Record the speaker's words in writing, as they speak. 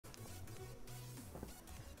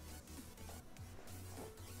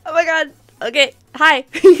my god. Okay, hi.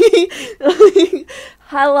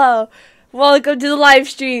 Hello. Welcome to the live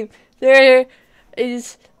stream. There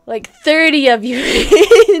is like 30 of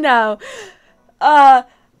you now.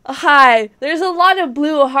 Hi. There's a lot of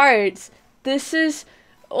blue hearts. This is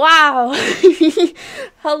wow.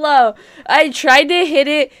 Hello. I tried to hit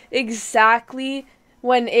it exactly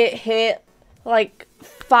when it hit like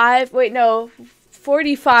 45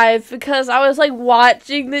 because I was like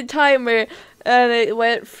watching the timer and it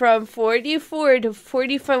went from 44 to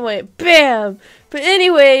 45, went BAM! But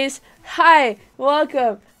anyways, hi,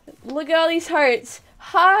 welcome. Look at all these hearts.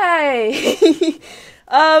 Hi.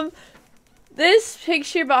 This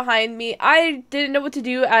picture behind me, I didn't know what to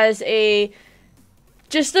do as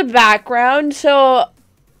just a background, so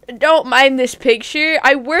don't mind this picture.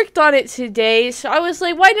 I worked on it today, so I was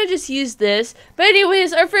like, why not just use this? But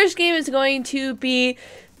anyways, our first game is going to be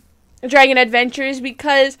Dragon Adventures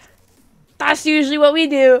because that's usually what we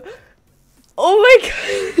do. Oh my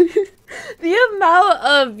god. The amount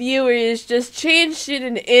of viewers just changed in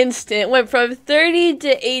an instant. Went from 30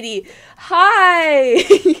 to 80. Hi.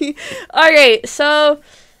 Alright, so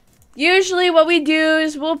usually what we do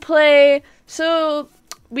is we'll play, so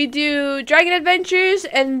we do Dragon Adventures,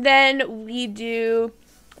 and then we do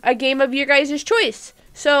a game of your guys' choice.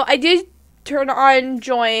 So I did turn on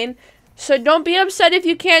join, so don't be upset if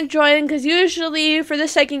you can't join, because usually for the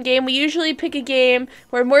second game, we usually pick a game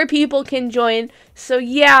where more people can join. So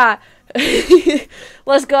yeah,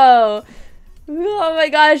 let's go. Oh my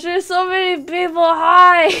gosh, there's so many people.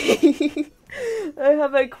 Hi. I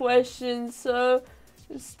have a question, so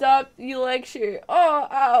stop you lecture. Oh,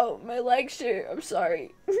 ow, my lecture. I'm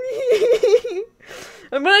sorry.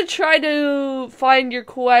 I'm gonna try to find your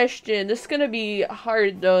question. This is gonna be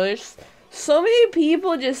hard though. There's so many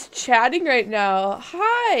people just chatting right now.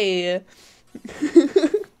 Hi.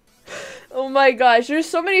 Oh my gosh, there's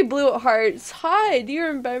so many blue hearts. Hi, do you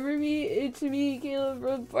remember me? It's me, Caleb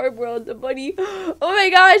from Farm World, the bunny. Oh my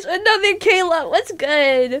gosh, another Caleb. What's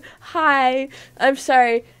good? Hi. I'm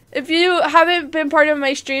sorry. If you haven't been part of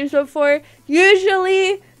my streams before,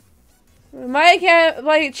 usually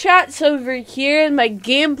my chat's over here and my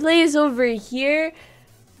gameplay's over here.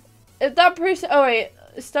 If that person, oh wait,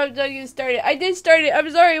 stop getting started. I did start it. I'm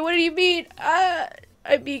sorry. What do you mean?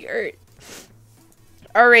 I'm being hurt.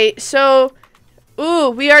 All right, so, ooh,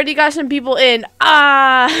 we already got some people in.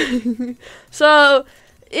 So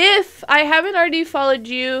if I haven't already followed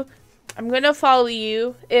you, I'm gonna follow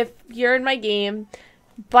you if you're in my game.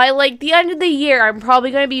 By like the end of the year, I'm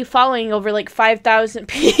probably going to be following over like 5,000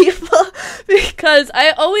 people because I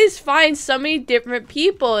always find so many different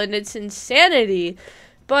people and it's insanity.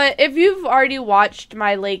 But if you've already watched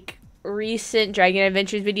my like recent Dragon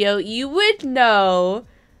Adventures video, you would know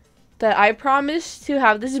that I promised to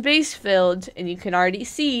have this base filled, and you can already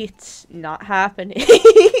see it's not happening.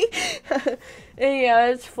 And yeah,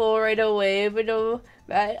 it's full right away, but no,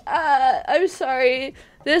 I'm sorry.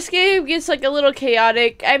 This game gets like a little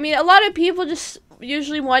chaotic. I mean, a lot of people just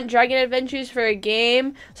usually want Dragon Adventures for a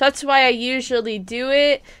game, so that's why I usually do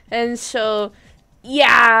it. And so,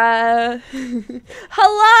 yeah.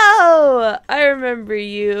 Hello! I remember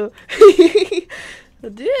you.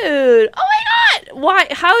 Dude, oh my god! Why?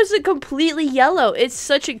 How is it completely yellow? It's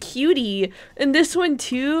such a cutie. And this one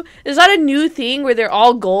too? Is that a new thing where they're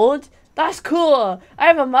all gold? That's cool. I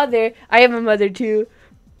have a mother. I have a mother too.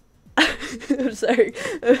 I'm sorry.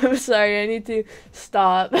 I'm sorry. I need to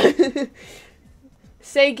stop.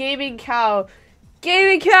 Say gaming cow.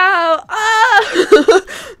 Gaming cow! Ah!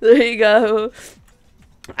 There you go.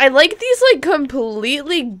 I like these like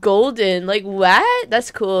completely golden. Like what?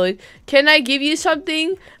 That's cool. Can I give you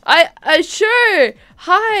something? Sure.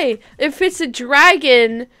 Hi. If it's a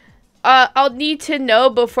dragon, I'll need to know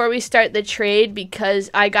before we start the trade because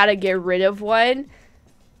I gotta get rid of one,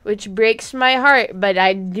 which breaks my heart. But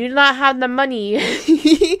I do not have the money.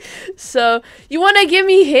 So you wanna give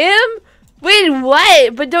me him? Wait,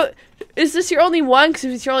 what? But don't. Is this your only one? Because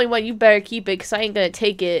if it's your only one, you better keep it. Cause I ain't gonna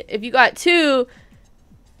take it. If you got two,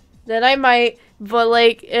 then I might, but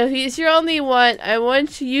like, if he's your only one, I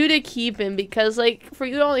want you to keep him because like, for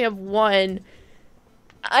you to only have one,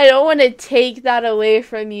 I don't want to take that away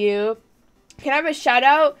from you. Can I have a shout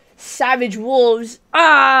out? Savage Wolves.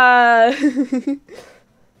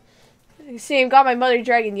 Same, got my mother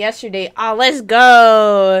dragon yesterday. Let's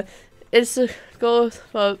go. It's a go.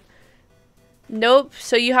 Nope.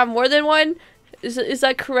 So you have more than one? Is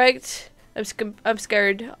that correct? I'm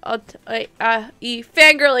scared.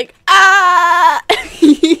 Fangirl like I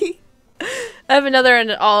have another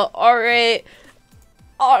and all right.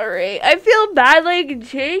 I feel bad like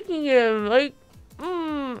taking him. Like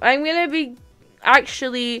I'm gonna be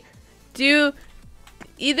actually, do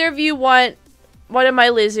either of you want one of my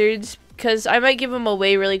lizards? Because I might give him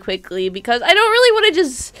away really quickly because I don't really want to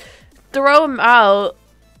just throw him out.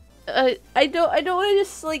 I don't want to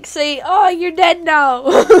just like say, oh, you're dead now.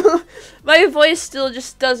 My voice still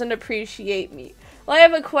just doesn't appreciate me. Well, I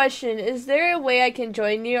have a question. Is there a way I can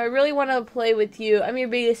join you? I really want to play with you. I'm your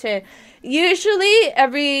biggest fan. Usually,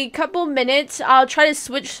 every couple minutes, I'll try to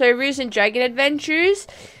switch servers in Dragon Adventures.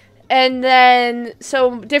 And then,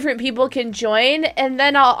 so different people can join. And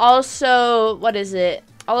then I'll also, what is it?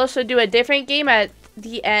 I'll also do a different game at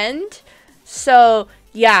the end. So,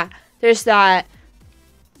 yeah, there's that.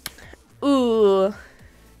 Ooh.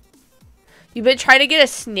 You've been trying to get a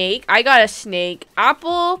snake? I got a snake.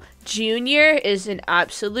 Apple Jr. is an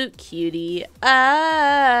absolute cutie.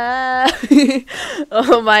 Ah.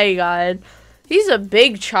 Oh my god. He's a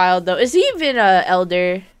big child though. Is he even a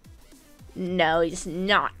elder? No, he's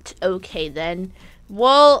not. Okay then.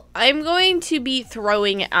 Well, I'm going to be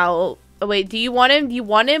throwing out. Oh, wait, do you want him? Do you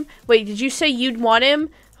want him? Wait, did you say you'd want him?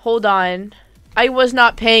 Hold on. I was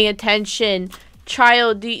not paying attention.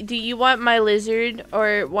 Child, do you want my lizard,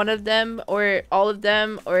 or one of them, or all of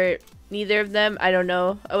them, or neither of them? I don't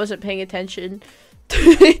know. I wasn't paying attention.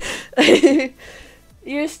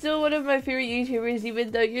 You're still one of my favorite YouTubers,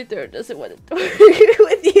 even though your throat doesn't want to work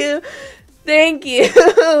with you. Thank you.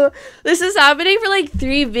 This is happening for like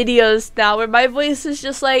 3 videos now, where my voice is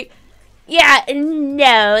just like, yeah,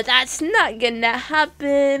 no, that's not gonna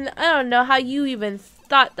happen. I don't know how you even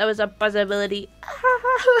thought that was a possibility.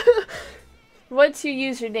 What's your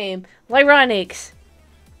username? Lyronyx.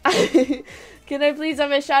 Can I please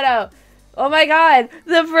have a shout out? Oh my god,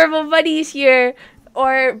 the purple bunny's here.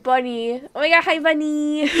 Or bunny. Oh my god, hi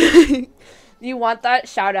bunny. You want that?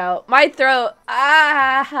 Shout out. My throat.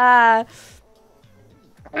 Ah.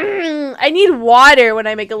 I need water when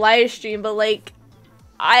I make a live stream, but like,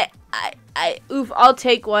 oof, I'll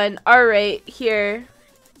take one. Alright, here.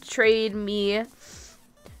 Trade me.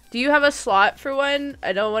 Do you have a slot for one?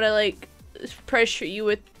 I don't want to like pressure you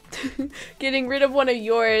with getting rid of one of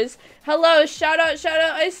yours. Hello, shout out,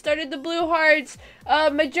 I started the blue hearts.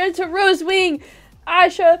 Magenta Rosewing,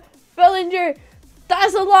 Asha Fellinger,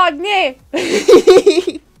 that's a long name.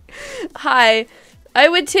 Hi, I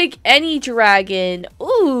would take any dragon.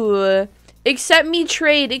 Ooh, accept me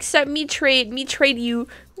trade me trade you.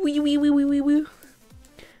 Wee.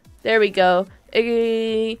 There we go.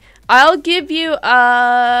 I'll give you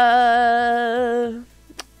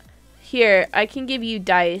here, I can give you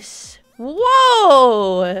dice.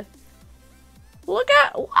 Whoa! Look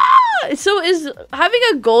at, wow! So is having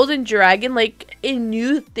a golden dragon like a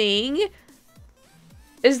new thing?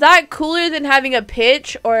 Is that cooler than having a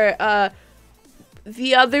pitch or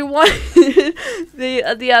the other one?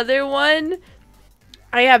 the other one?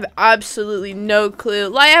 I have absolutely no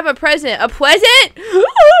clue. I have a present. A present?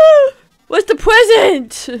 What's the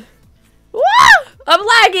present? I'm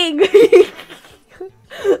lagging.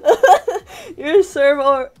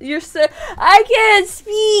 I can't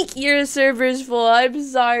speak. Your server's full. I'm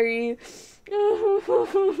sorry.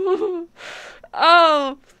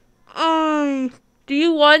 Oh, do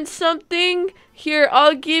you want something? Here,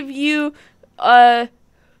 I'll give you, I'll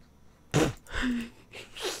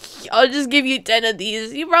just give you 10 of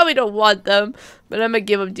these. You probably don't want them, but I'm gonna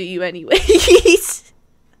give them to you anyways.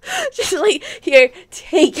 Just like, here,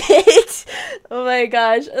 take it. Oh my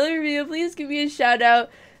gosh. Olivia, please give me a shout out.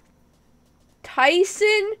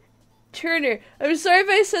 Tyson Turner. I'm sorry if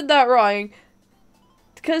I said that wrong.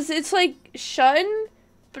 Because it's like shun,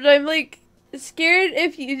 but I'm like scared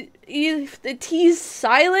if the T's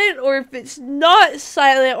silent or if it's not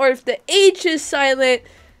silent or if the H is silent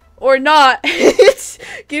or not.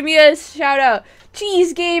 Give me a shout out.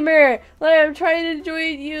 Cheese Gamer, I'm trying to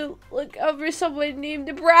join you. Look out for someone named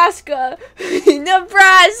Nebraska.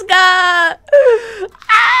 Nebraska! Ah!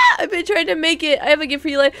 I've been trying to make it. I have a gift for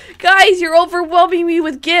you. Like, guys, you're overwhelming me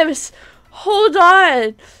with gifts. Hold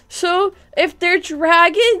on. So, if they're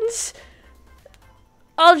dragons,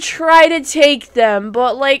 I'll try to take them.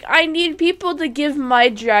 But, like, I need people to give my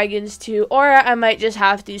dragons to. Or I might just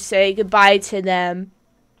have to say goodbye to them.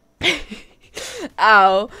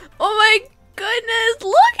 Ow. Oh my goodness,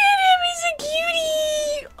 look at him, he's a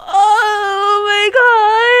cutie. Oh my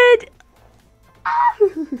god.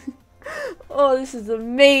 Oh, this is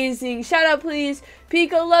amazing. Shout out please.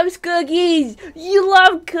 Pico loves cookies. You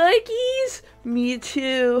love cookies? Me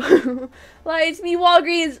too. Like, it's me,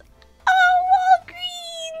 Walgreens. Oh,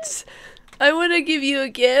 Walgreens. I want to give you a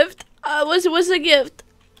gift. What's a gift?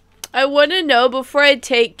 I want to know before I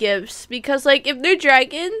take gifts, because like if they're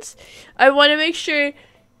dragons, I want to make sure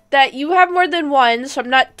that you have more than one, so I'm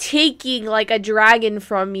not taking like a dragon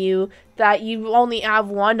from you that you only have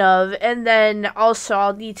one of. And then also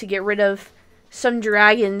I'll need to get rid of some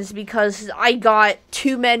dragons because I got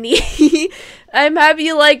too many. I'm happy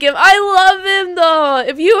you like him. I love him though.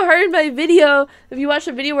 If you heard my video, if you watched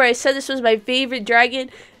the video where I said this was my favorite dragon,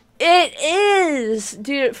 it is,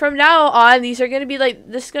 dude. From now on, these are gonna be like,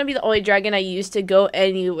 this is gonna be the only dragon I use to go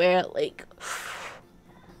anywhere. Like,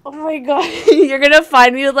 oh my god, you're gonna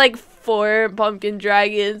find me with like 4 pumpkin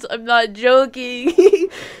dragons. I'm not joking.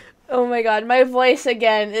 Oh my god, my voice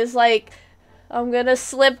again is like, I'm gonna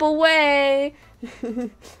slip away.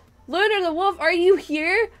 Luna the wolf, are you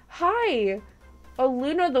here? Hi. Oh,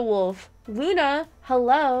 Luna the wolf. Luna,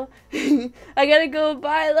 hello. I gotta go.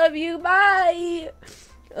 Bye. Love you. Bye.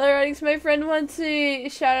 Lyronyx, my friend wants to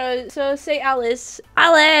shout out, so say Alice.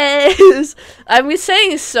 Alice! I'm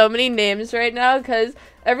saying so many names right now because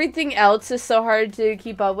everything else is so hard to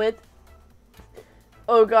keep up with.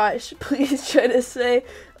 Oh gosh, please try to say,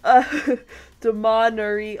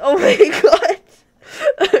 Demonery. Oh my god.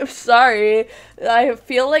 I'm sorry. I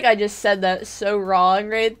feel like I just said that so wrong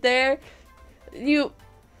right there. You,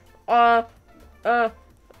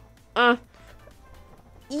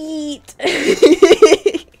 eat.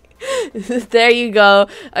 There you go.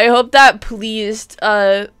 I hope that pleased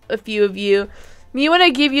a few of you. Me want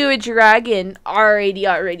to give you a dragon.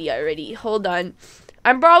 Alrighty. Hold on.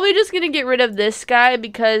 I'm probably just gonna get rid of this guy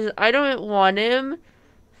because I don't want him.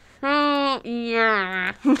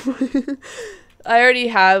 Yeah. I already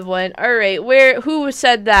have one. Alright, who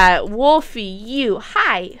said that? Wolfie, you.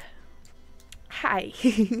 Hi. Let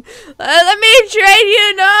me train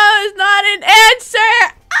you. No, it's not an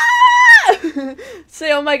answer. Ah!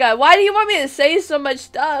 Say, oh my god, why do you want me to say so much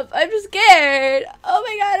stuff? I'm just scared. Oh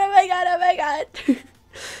my god.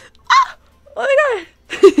 Ah! Oh my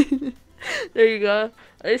god. There you go.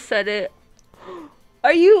 I said it.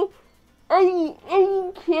 Are you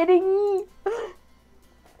kidding me?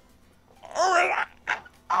 Oh my god.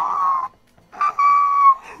 Oh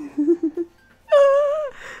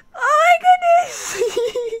my goodness.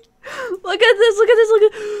 Look at this.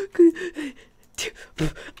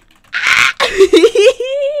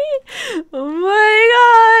 Oh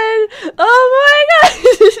my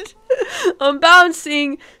god. I'm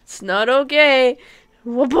bouncing. It's not okay.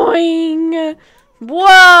 Boing.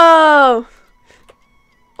 Whoa.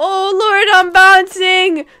 Oh lord, I'm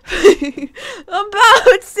bouncing. I'm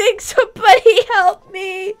bouncing. Somebody help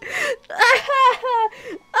me.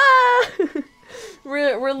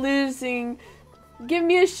 We're losing. Give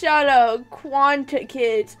me a shout out, Quanta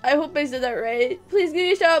Kids. I hope I said that right. Please give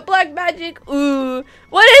me a shout out, Black Magic. Ooh,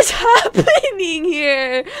 what is happening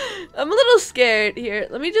here? I'm a little scared here.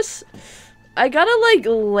 Let me just, I gotta like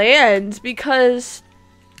land because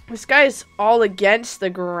this guy is all against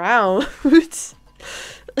the ground.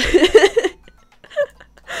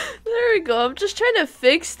 There we go. I'm just trying to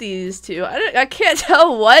fix these two. I can't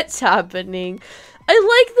tell what's happening.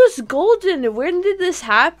 I like this golden. When did this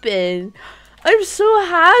happen? I'm so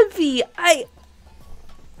happy.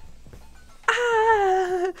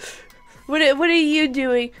 What are you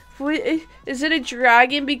doing? Is it a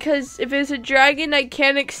dragon? Because if it's a dragon, I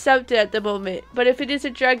can't accept it at the moment. But if it is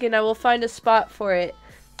a dragon, I will find a spot for it.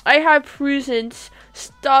 I have presents.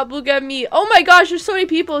 Stop, look at me. Oh my gosh, there's so many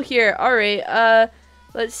people here. Alright,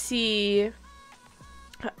 let's see.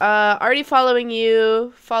 Already following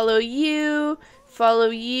you. Follow you.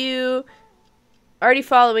 Follow you. Already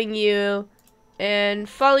following you. And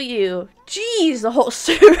follow you. Jeez, the whole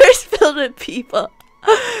server's filled with people.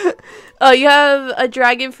 Oh, you have a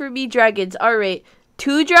dragon for me? Dragons. Alright.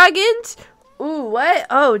 2 dragons? Ooh, what?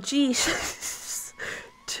 Oh, jeez.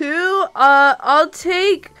 2? I'll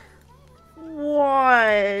take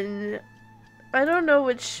 1. I don't know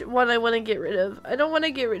which one I want to get rid of. I don't want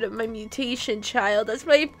to get rid of my mutation child. That's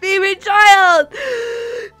my favorite child!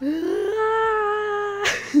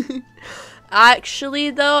 Actually,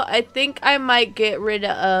 though, I think I might get rid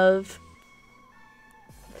of...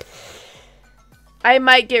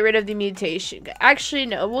 the mutation. Actually,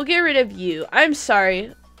 no. We'll get rid of you. I'm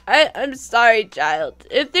sorry. I'm sorry, child.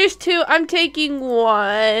 If there's 2, I'm taking 1.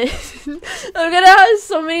 I'm gonna have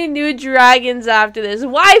so many new dragons after this.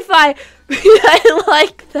 Wi-Fi! I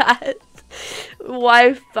like that.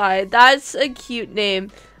 Wi-Fi. That's a cute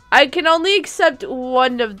name. I can only accept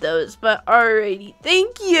 1 of those, but alrighty.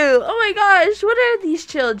 Thank you! Oh my gosh, what are these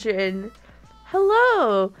children?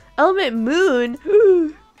 Hello! Element Moon?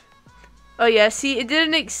 Oh yeah, see, it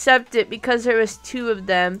didn't accept it because there was 2 of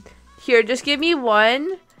them. Here, just give me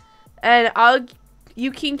 1, and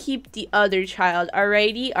you can keep the other child.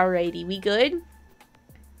 Alrighty? Alrighty, we good?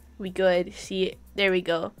 We good. See, There we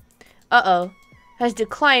go. Uh-oh. Has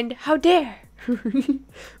declined. How dare?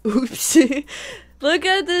 Oops. Look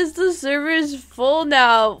at this. The server's full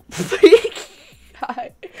now.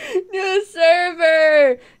 God. New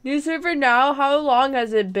server. New server now? How long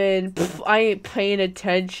has it been? Pff, I ain't paying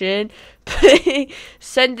attention.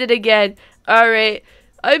 Send it again. Alright.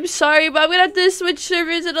 I'm sorry, but I'm gonna have to switch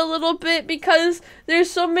servers in a little bit because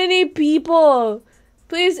there's so many people.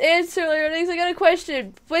 Please answer, Lyronyx. I got a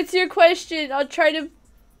question. What's your question? I'll try to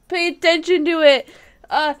pay attention to it.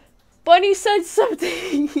 Bunny said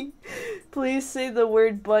something. Please say the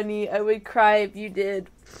word bunny. I would cry if you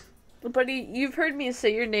did. Bunny, you've heard me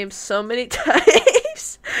say your name so many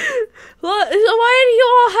times. Why do you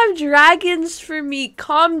all have dragons for me?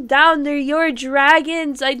 Calm down. They're your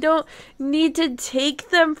dragons. I don't need to take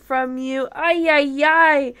them from you. Ay, ay,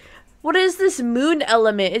 ay. What is this moon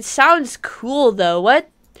element? It sounds cool, though. What?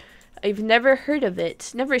 I've never heard of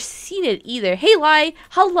it. Never seen it either. Hey, Ly.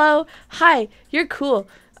 Hello. Hi. You're cool.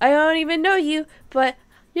 I don't even know you, but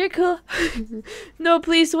you're cool. No,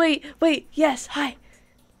 please, wait. Wait. Yes. Hi.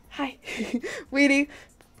 Hi. Waiting.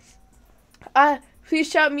 Please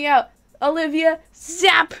shout me out. Olivia.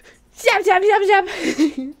 Zap. Zap, zap, zap, zap.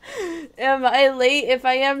 Am I late? If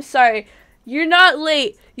I am, sorry. You're not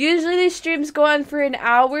late. Usually these streams go on for an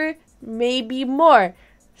hour, maybe more.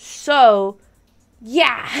 So,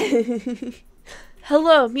 yeah.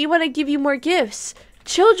 Hello, me want to give you more gifts.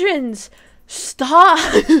 Children's. Stop.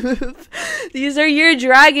 These are your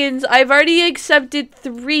dragons. I've already accepted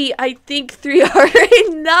 3. I think 3 are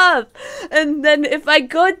enough. And then if I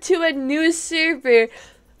go to a new server,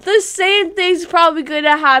 the same thing's probably going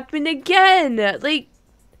to happen again. Like,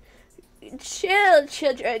 chill,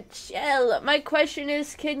 children, chill. My question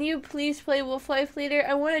is, can you please play Wolf Life later?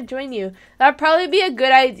 I want to join you. That'd probably be a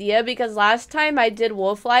good idea because last time I did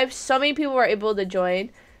Wolf Life, so many people were able to join.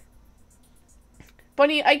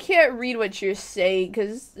 Bunny, I can't read what you're saying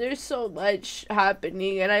because there's so much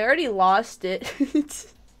happening and I already lost it.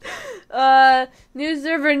 New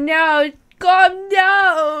server now. Calm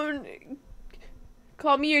down.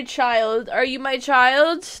 Call me your child. Are you my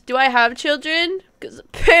child? Do I have children? Because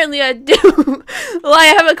apparently I do. Well, I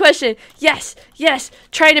have a question. Yes, yes.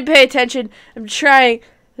 Trying to pay attention. I'm trying.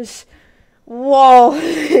 Whoa.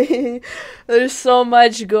 There's so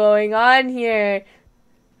much going on here.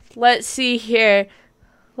 Let's see here.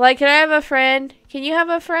 Like, can I have a friend? Can you have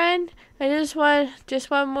a friend? I just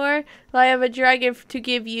want more. I have a dragon to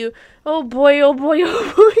give you. Oh boy, oh boy,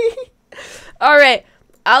 oh boy. Alright,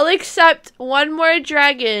 I'll accept one more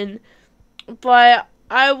dragon. But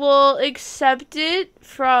I will accept it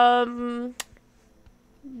from,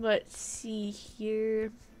 let's see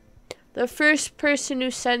here. The first person who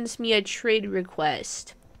sends me a trade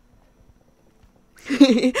request. Because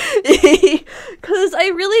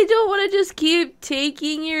I really don't want to just keep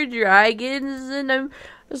taking your dragons and I'm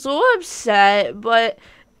so upset, but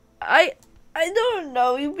I don't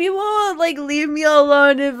know, people will like leave me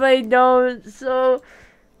alone if I don't, so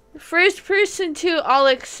first person to, I'll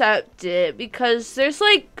accept it because there's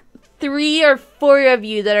like 3 or 4 of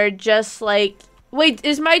you that are just like, wait,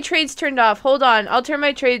 is my trades turned off? Hold on, I'll turn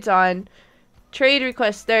my trades on. Trade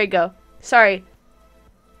request, there you go. Sorry,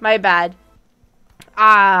 my bad.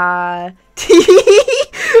 Oh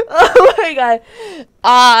my god.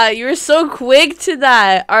 You were so quick to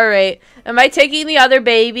that. Alright. Am I taking the other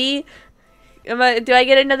baby? Do I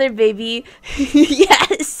get another baby?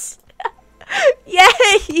 Yes.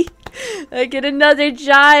 Yay. I get another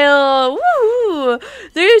child. Woo.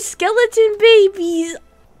 They're skeleton babies.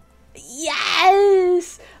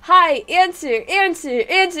 Yes. Hi.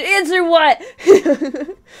 Answer what?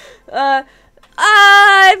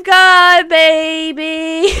 I've got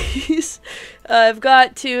babies. I've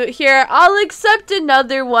got to. Here, I'll accept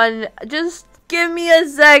another one. Just give me a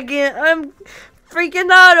second. I'm freaking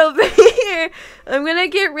out over here. I'm gonna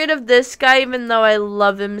get rid of this guy even though I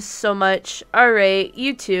love him so much. Alright,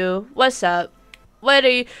 you two. What's up? What are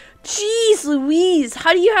you? Jeez Louise,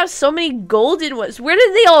 how do you have so many golden ones? Where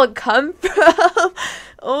did they all come from?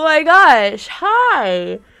 Oh my gosh.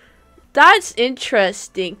 Hi. That's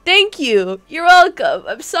interesting. Thank you. You're welcome.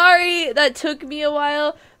 I'm sorry that took me a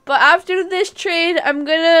while. But after this trade, I'm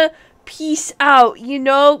gonna peace out, you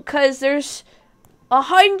know? Because there's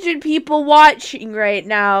 100 people watching right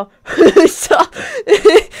now. So,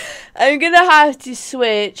 I'm gonna have to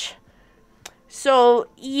switch. So,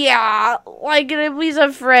 yeah. Like, gonna please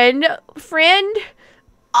a friend. Friend?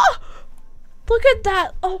 Oh! Look at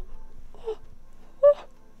that. Oh.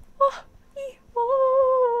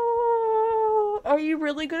 Are you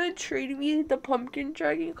really gonna trade me the pumpkin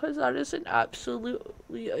dragon? Because that is an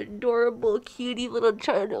absolutely adorable, cutie little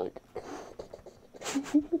child.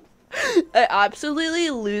 I absolutely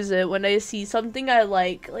lose it when I see something I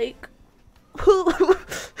like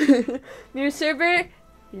new server,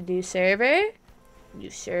 new server, new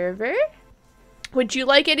server. Would you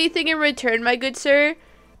like anything in return, my good sir?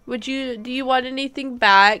 Do you want anything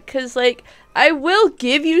back? Cause like, I will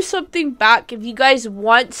give you something back if you guys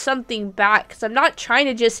want something back. Cause I'm not trying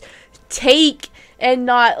to just take and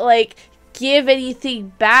not like give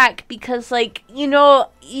anything back, because like, you know,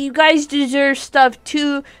 you guys deserve stuff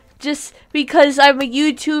too. Just because I'm a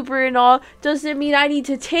YouTuber and all doesn't mean I need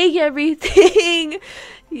to take everything.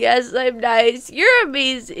 Yes, I'm nice. You're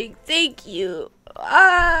amazing. Thank you.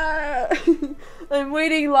 Ah. I'm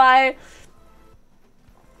waiting live.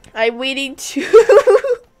 I'm waiting to.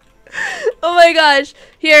 Oh my gosh.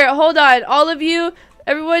 Here, hold on. All of you,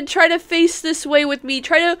 everyone try to face this way with me.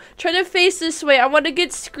 Try to face this way. I want to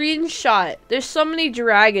get screenshot. There's so many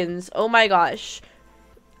dragons. Oh my gosh.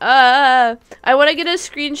 I want to get a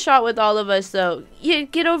screenshot with all of us though. Yeah,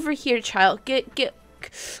 get over here, child.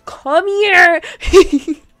 Come here.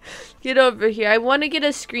 Get over here. I want to get a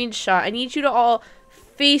screenshot. I need you to all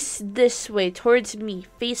face this way towards me.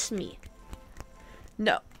 Face me.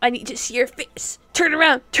 No, I need to see your face. Turn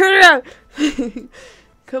around. Turn around.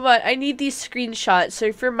 Come on, I need these screenshots.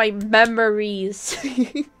 So for my memories.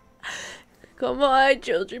 Come on,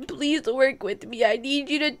 children, please work with me. I need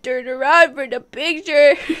you to turn around for the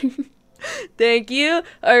picture. Thank you.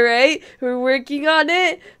 All right, we're working on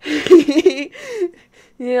it.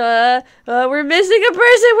 Yeah, we're missing a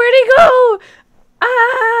person. Where'd he go?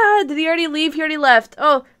 Ah, did he already leave? He already left.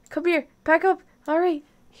 Oh, come here. Back up. All right,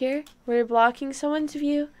 here. We're blocking someone's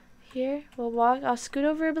view. Here, we'll walk. I'll scoot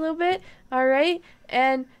over a little bit. All right,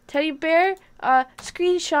 and teddy bear,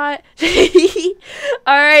 screenshot.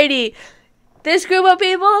 Alrighty. This group of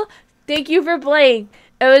people, thank you for playing.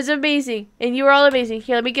 It was amazing. And you were all amazing.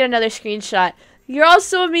 Here, let me get another screenshot. You're all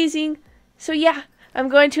so amazing. So yeah, I'm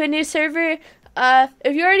going to a new server.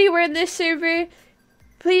 If you already were in this server,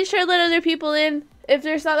 please try to let other people in. If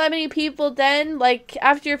there's not that many people, then like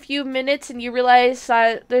after a few minutes and you realize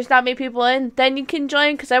that there's not many people in, then you can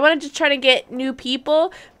join, because I wanted to try to get new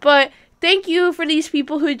people. But thank you for these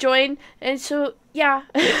people who joined. And so yeah,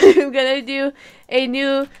 I'm gonna do a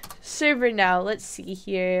new server now. Let's see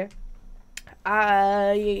here.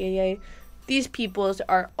 Yay. These peoples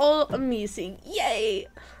are all amazing. Yay.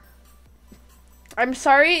 I'm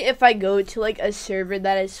sorry if I go to like a server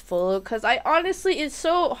that is full, because I honestly, it's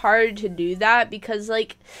so hard to do that because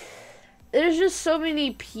like there's just so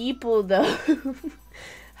many people though.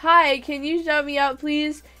 Hi, can you shout me out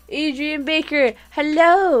please? Adrian Baker,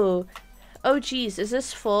 hello. Oh geez, is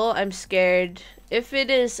this full? I'm scared. If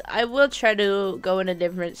it is, I will try to go in a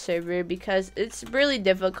different server because it's really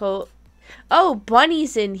difficult. Oh,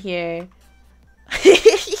 Bunny's in here.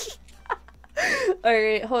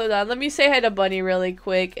 Alright, hold on. Let me say hi to Bunny really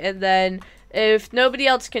quick. And then if nobody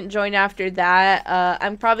else can join after that,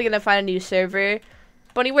 I'm probably going to find a new server.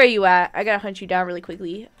 Bunny, where are you at? I got to hunt you down really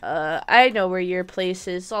quickly. I know where your place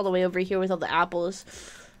is. It's all the way over here with all the apples.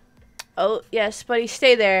 Oh, yes, Bunny,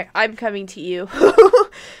 stay there. I'm coming to you.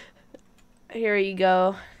 Here you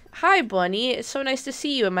go. Hi, Bunny. It's so nice to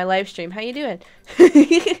see you in my live stream. How you doing?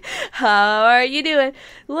 How are you doing?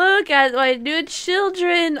 Look at my new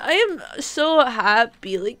children. I am so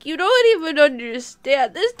happy. Like, you don't even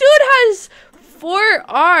understand. This dude has 4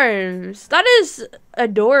 arms. That is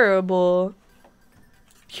adorable.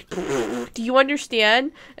 Do you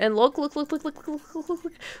understand? And look.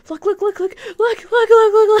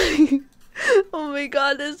 Oh my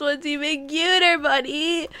god, this one's even cuter,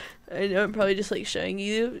 buddy. I know I'm probably just like showing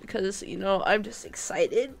you because, you know, I'm just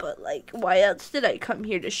excited, but like, why else did I come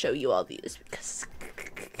here to show you all these? Because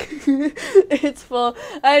it's full.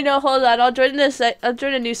 I know, hold on. I'll join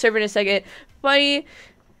a new server in a second. Bunny,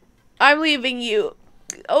 I'm leaving you.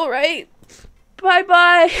 Alright.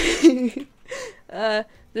 Bye-bye.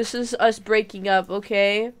 This is us breaking up,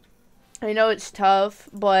 okay? I know it's tough,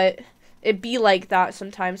 but it be like that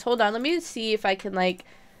sometimes. Hold on, let me see if I can like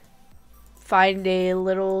find a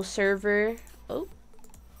little server. Oh,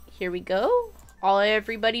 here we go.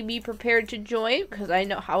 Everybody be prepared to join, because I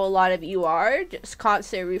know how a lot of you are just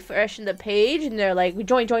constantly refreshing the page and they're like,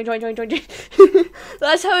 join.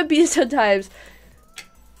 That's how it be sometimes.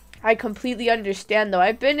 I completely understand though.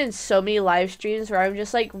 I've been in so many live streams where I'm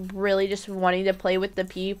just like really just wanting to play with the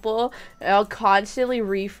people, and I'll constantly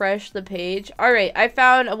refresh the page. Alright, I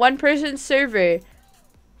found a 1-person server.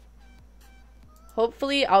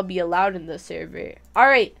 Hopefully I'll be allowed in the server.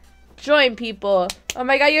 Alright, join people. Oh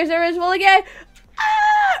my god, your server is full again.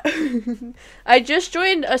 Ah! I just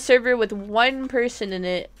joined a server with 1 person in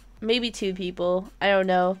it. Maybe 2 people. I don't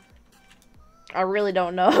know. I really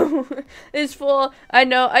don't know. It's full. I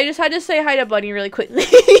know. I just had to say hi to Bunny really quickly.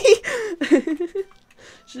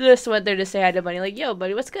 Just went there to say hi to Bunny. Like, yo,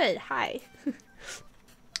 Bunny, what's good? Hi.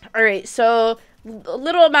 Alright, so a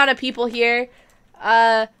little amount of people here.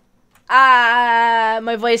 My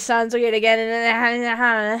voice sounds weird again.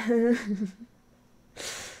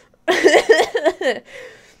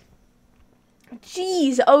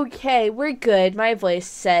 Jeez, okay, we're good. My voice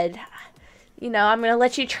said, you know, I'm gonna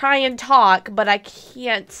let you try and talk, but I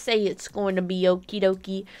can't say it's going to be okie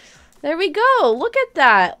dokie. There we go. Look at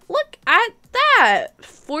that. Look at that.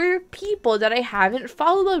 4 people that I haven't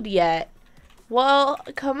followed yet. Well,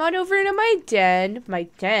 come on over into my den. My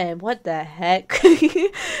den? What the heck?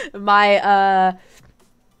 My,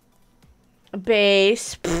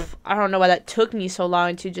 base. Pfft, I don't know why that took me so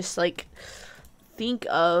long to just, like, think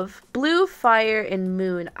of. Blue, fire, and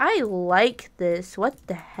moon. I like this. What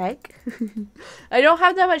the heck? I don't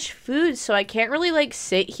have that much food, so I can't really, like,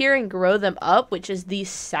 sit here and grow them up, which is the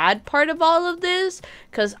sad part of all of this,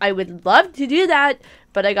 because I would love to do that,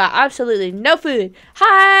 but I got absolutely no food.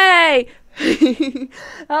 Hi!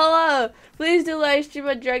 Hello, please do live stream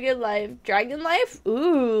on Dragon Life. Dragon Life?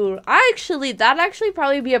 Ooh, that'd actually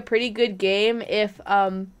probably be a pretty good game if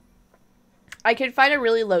I could find a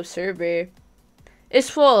really low server. It's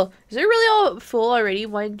full. Is it really all full already?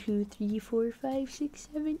 1, 2, 3, 4, 5, 6,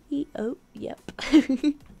 7, 8. Oh, yep.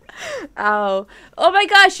 Ow. Oh my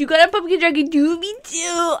gosh, you got a pumpkin dragon too? Me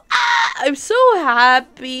too. Ah, I'm so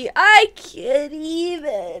happy. I can't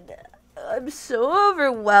even. I'm so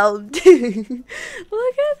overwhelmed. Look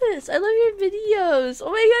at this. I love your videos.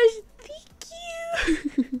 Oh my gosh, thank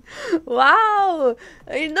you. Wow.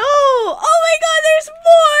 I know. Oh my god, there's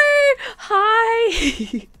more.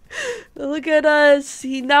 Hi. Look at us.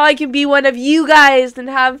 See, now I can be one of you guys and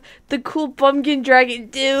have the cool pumpkin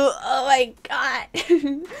dragon too. Oh my god.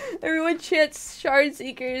 Everyone chants shard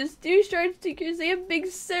seekers. Do shard seekers. They have big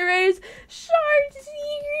servers. Shard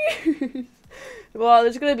seekers. Well,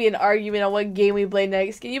 there's gonna be an argument on what game we play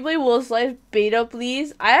next. Can you play Wolf's Life Beta,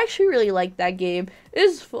 please? I actually really like that game.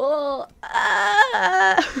 It's full.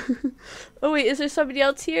 Ah. Oh wait, is there somebody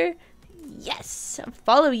else here? Yes,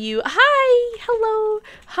 follow you. Hi, hello,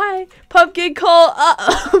 hi, pumpkin call.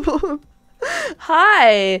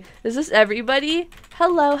 Hi, is this everybody?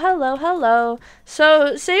 Hello, hello, hello.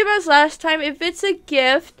 So same as last time. If it's a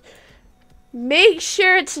gift, make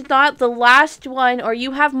sure it's not the last one or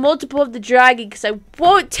you have multiple of the dragon, because I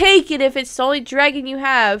won't take it if it's the only dragon you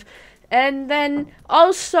have. And then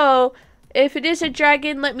also, if it is a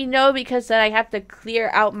dragon, let me know, because then I have to clear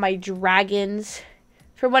out my dragons.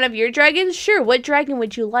 For one of your dragons? Sure, what dragon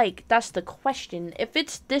would you like? That's the question. If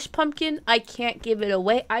it's this pumpkin, I can't give it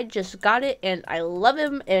away. I just got it and I love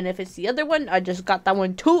him. And if it's the other one, I just got that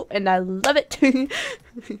one too and I love it.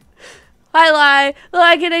 Hi,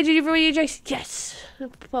 can I do you for one of your dragons? Yes.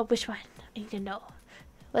 Well, which one? I need to know.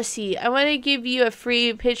 Let's see. I want to give you a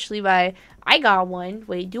free pitch, Levi. I got one.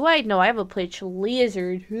 Wait, do I? No, I have a pitch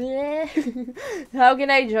lizard. How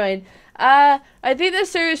can I join? I think the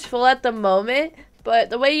server is full at the moment.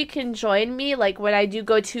 But the way you can join me, like when I do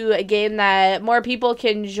go to a game that more people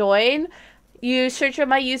can join, you search for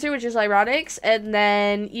my user, which is Lyronyx, and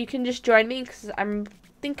then you can just join me, because I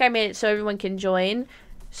think I made it so everyone can join.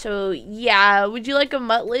 So yeah, would you like a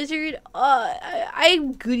mutt lizard?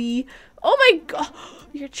 I'm goody. Oh my god,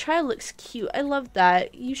 your child looks cute. I love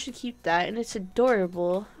that. You should keep that, and it's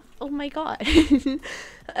adorable. Oh my god.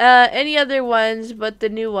 Any other ones but the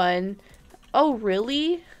new one? Oh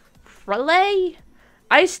really? Relay?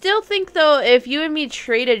 I still think, though, if you and me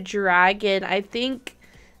trade a dragon, I think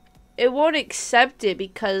it won't accept it,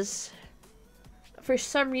 because for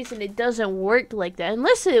some reason it doesn't work like that.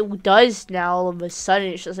 Unless it does now all of a sudden.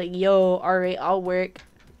 It's just like, yo, alright, I'll work.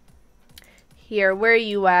 Here, where are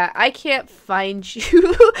you at? I can't find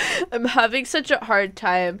you. I'm having such a hard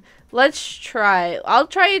time. Let's try. I'll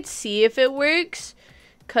try and see if it works,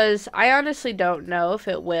 because I honestly don't know if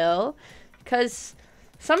it will. Because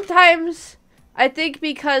sometimes I think,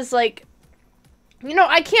 because, like, you know,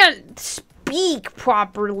 I can't speak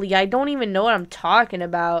properly. I don't even know what I'm talking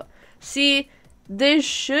about. See, this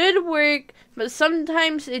should work, but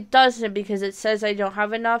sometimes it doesn't, because it says I don't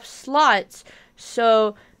have enough slots.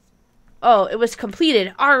 So, oh, it was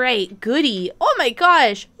completed. Alright, goody. Oh my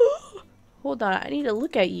gosh. Hold on, I need to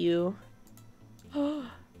look at you.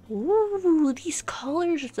 Ooh, these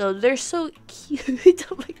colors, though, they're so cute.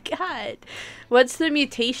 Oh my god. What's the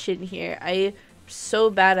mutation here? I'm so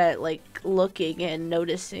bad at, like, looking and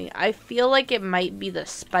noticing. I feel like it might be the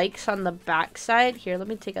spikes on the backside. Here, let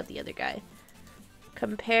me take out the other guy.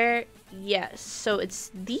 Compare. Yes, so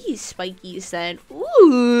it's these spikies then.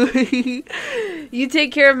 Ooh. You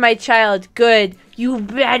take care of my child. Good. You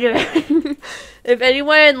better. If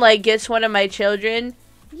anyone like gets one of my children,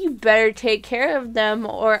 you better take care of them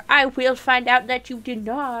or I will find out that you did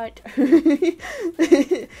not. I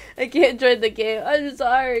can't join the game. I'm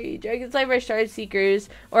sorry. Dragon Slimer are Star Seekers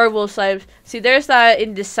or Wolf Slimes. See, there's that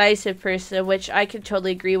indecisive person, which I can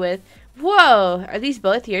totally agree with. Whoa, are these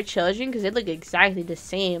both your children? Because they look exactly the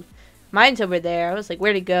same. Mine's over there. I was like,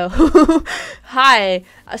 where'd it go? Hi.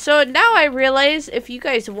 So now I realize if you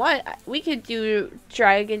guys want, we could do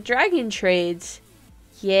dragon trades.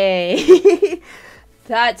 Yay.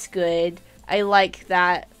 That's good. I like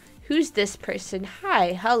that. Who's this person?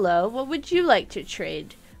 Hi. Hello. What would you like to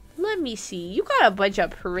trade? Let me see. You got a bunch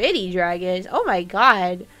of pretty dragons. Oh my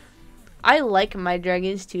god. I like my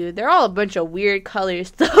dragons too. They're all a bunch of weird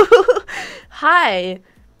colors though. Hi.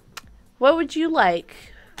 What would you like?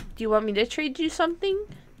 Do you want me to trade you something?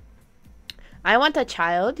 I want a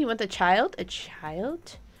child. You want a child? A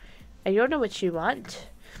child? I don't know what you want.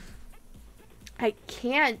 I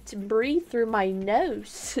can't breathe through my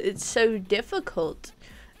nose. It's so difficult.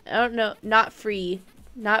 I don't know. Not free.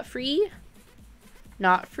 Not free?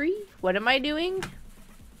 Not free? What am I doing?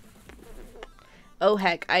 Oh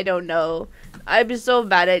heck, I don't know. I'm so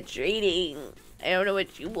bad at trading. I don't know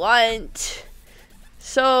what you want.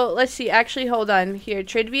 So, let's see. Actually, hold on. Here,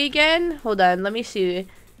 trade me again. Hold on. Let me see.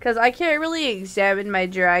 Because I can't really examine my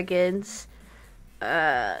dragons.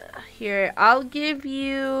 Here. I'll give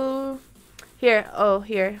you... Here. Oh,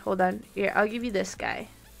 here. Hold on. Here. I'll give you this guy.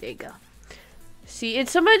 There you go. See,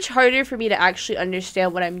 it's so much harder for me to actually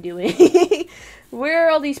understand what I'm doing. Where are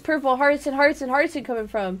all these purple hearts and hearts and hearts coming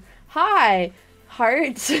from? Hi.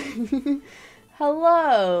 Hearts.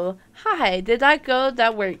 Hello. Hi. Did that go?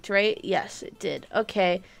 That worked, right? Yes, it did.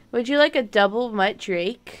 Okay. Would you like a double mutt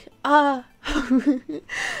drake? I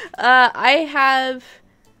have...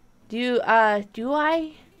 Do I?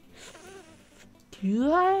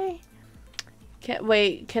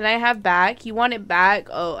 Wait, can I have back? You want it back?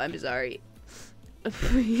 Oh, I'm sorry.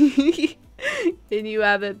 Can you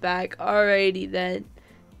have it back? Alrighty then.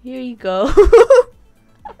 Here you go.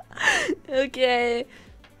 Okay.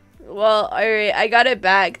 Well, alright, I got it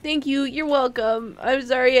back. Thank you. You're welcome. I'm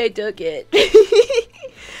sorry I took it.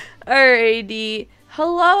 Alrighty.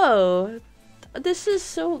 Hello. This is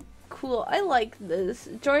so cool. I like this.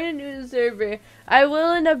 Join a new server. I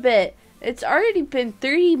will in a bit. It's already been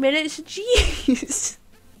 30 minutes. Jeez.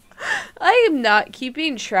 I am not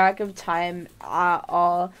keeping track of time at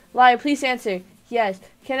all. Lie, please answer. Yes.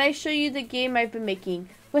 Can I show you the game I've been making?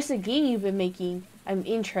 What's the game you've been making? I'm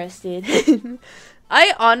interested.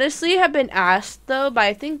 I honestly have been asked, though, by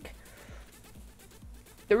I think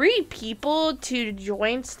 3 people to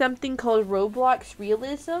join something called Roblox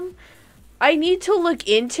Realism. I need to look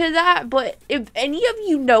into that, but if any of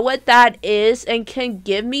you know what that is and can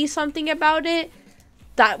give me something about it,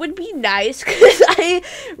 that would be nice, because I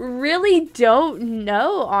really don't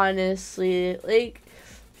know, honestly. Like,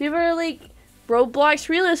 people are like, Roblox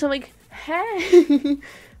Realism, I'm like, hey.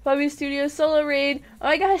 Bobby Studio Solo Raid. Oh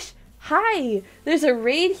my gosh. Hi. There's a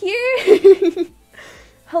raid here?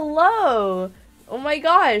 Hello. Oh my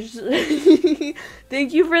gosh.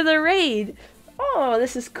 Thank you for the raid. Oh,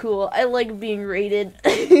 this is cool. I like being raided.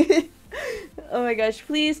 Oh my gosh.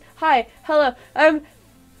 Please. Hi. Hello.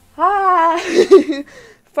 Hi.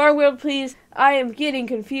 Far World, please. I am getting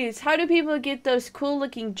confused. How do people get those cool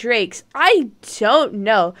looking drakes? I don't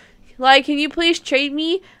know. Like, can you please trade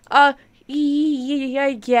me? I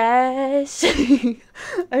guess. I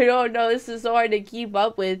don't know. This is so hard to keep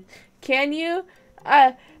up with. Can you?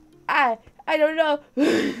 I don't know.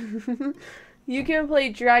 You can play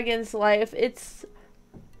Dragon's Life.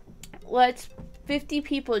 Let's 50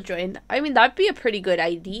 people join. I mean, that'd be a pretty good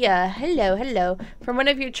idea. Hello, hello. From one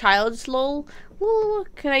of your child's lol. Ooh,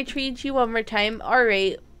 can I treat you one more time?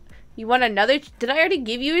 Alright. You want another? Did I already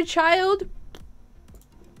give you a child?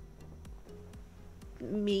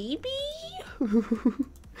 Maybe?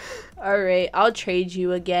 Alright, I'll trade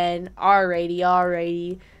you again.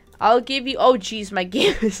 Alrighty. I'll give you... Oh, jeez, my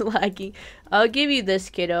game is lagging. I'll give you this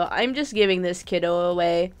kiddo. I'm just giving this kiddo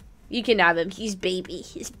away. You can have him. He's baby.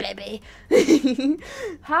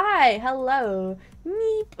 Hi, hello.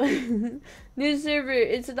 Meep. New server.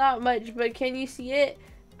 It's not much, but can you see it?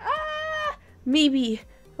 Maybe.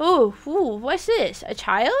 Oh, ooh, what's this? A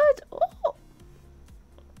child? Oh.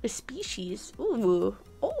 A species. Ooh.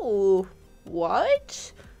 Oh.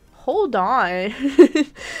 What? Hold on.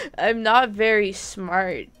 I'm not very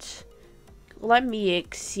smart. Let me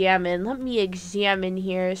examine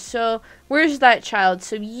here. So, where's that child?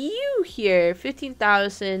 So, you here.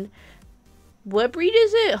 15,000. What breed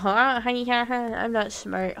is it? Huh? I'm not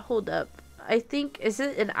smart. Hold up. I think, is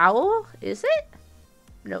it an owl? Is it?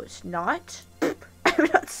 No, it's not. I'm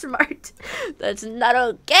not smart. That's not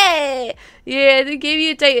okay. Yeah, they gave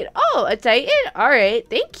you a titan. Oh, a titan? Alright,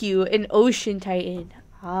 thank you. An ocean titan.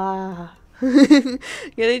 Ah. Gonna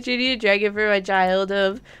treat you a dragon for my child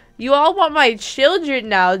of. You all want my children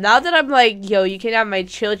now. Now that I'm like, yo, you can have my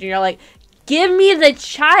children. You're like, give me the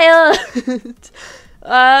child.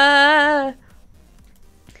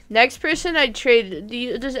 Next person I'd trade.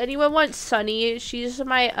 Does anyone want Sunny? She's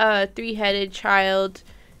my three-headed child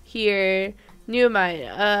here. New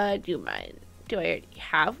mine. Do mine. Do I already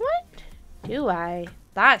have one? Do I?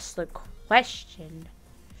 That's the question.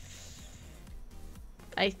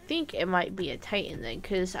 I think it might be a titan then,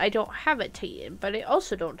 because I don't have a titan, but I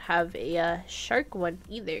also don't have a shark one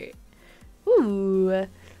either. Ooh.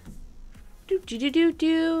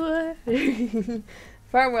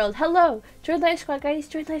 Farm World, hello. Join Live Squad, guys.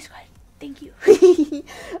 Join Live Squad. Thank you.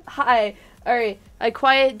 Hi. Alright, I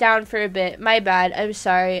quiet down for a bit. My bad. I'm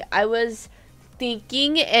sorry. I was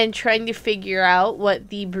thinking and trying to figure out what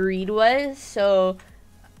the breed was, so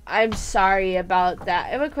I'm sorry about that. I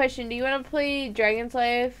have a question. Do you want to play Dragon's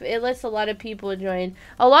Life? It lets a lot of people join.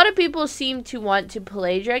 A lot of people seem to want to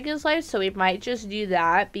play Dragon's Life, so we might just do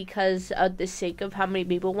that because of the sake of how many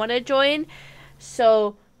people want to join.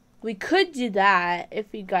 So we could do that if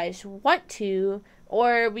you guys want to,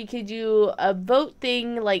 or we could do a vote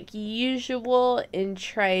thing like usual and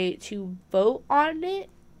try to vote on it.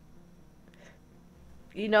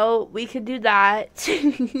 You know, we could do that.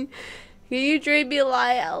 Can you trade me a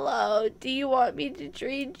lie? Hello. Do you want me to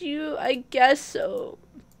trade you? I guess so.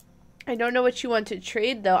 I don't know what you want to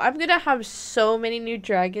trade, though. I'm going to have so many new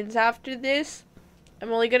dragons after this.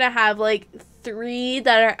 I'm only going to have, like, 3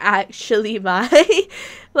 that are actually my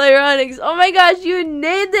Lyronyx. Oh, my gosh. You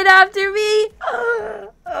named it after me?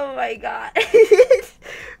 Oh, my God.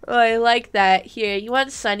 Oh, I like that. Here, you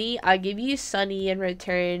want Sunny? I'll give you Sunny in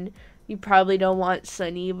return. You probably don't want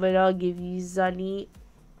Sunny, but I'll give you Sunny.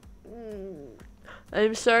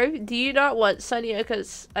 I'm sorry. Do you not want Sunny?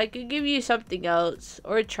 Because I could give you something else.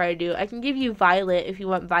 Or try to. I can give you Violet if you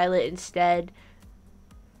want Violet instead.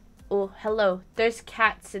 Oh, hello. There's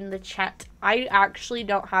cats in the chat. I actually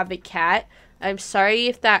don't have a cat. I'm sorry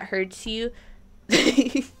if that hurts you.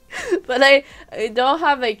 But I don't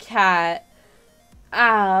have a cat.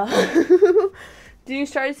 Ow. Do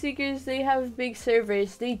Star Seekers, they have big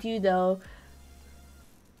servers. They do, though.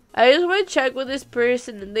 I just want to check with this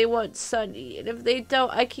person and they want Sunny. And if they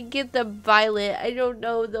don't, I can get them Violet. I don't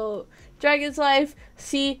know, though. Dragon's Life.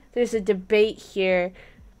 See, there's a debate here.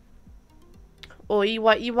 Oh, you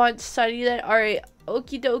want Sunny then? Alright,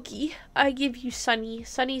 okie dokie. I give you Sunny.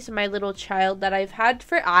 Sunny's my little child that I've had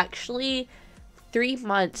for actually 3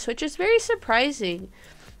 months, which is very surprising.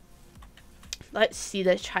 Let's see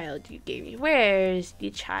the child you gave me. Where's the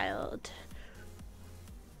child?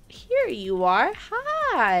 Here you are.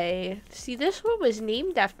 Hi. See, this one was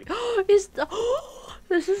named after. This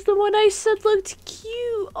is the one I said looked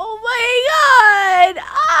cute. Oh my god.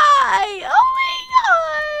 Oh my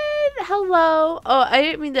god. Hello. Oh, I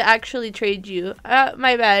didn't mean to actually trade you.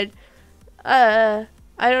 My bad. I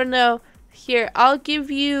don't know. Here, I'll give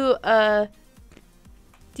you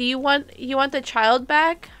do you want the child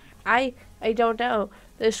back? I don't know.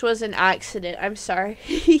 This was an accident. I'm sorry.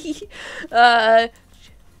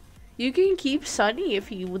 You can keep Sunny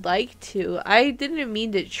if you would like to. I didn't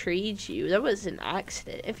mean to trade you. That was an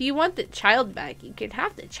accident. If you want the child back, you can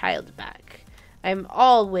have the child back. I'm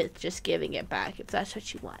all with just giving it back if that's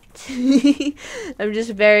what you want. I'm just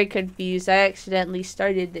very confused. I accidentally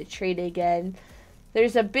started the trade again.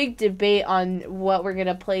 There's a big debate on what we're going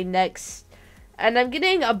to play next. And I'm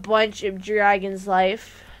getting a bunch of Dragon's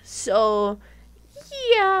Life. So,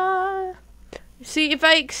 yeah. See, if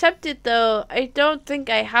I accept it, though, I don't think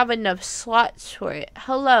I have enough slots for it.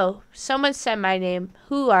 Hello. Someone said my name.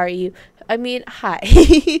 Who are you? I mean, hi.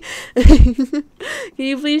 Can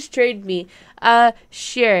you please trade me?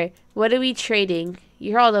 Sure. What are we trading?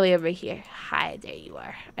 You're all the way over here. Hi, there you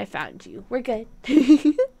are. I found you. We're good.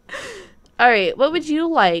 Alright, what would you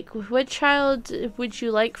like? What child would you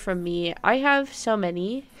like from me? I have so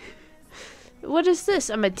many. What is this?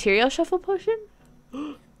 A material shuffle potion?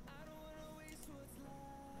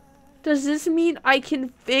 Does this mean I can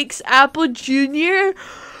fix Apple Jr.?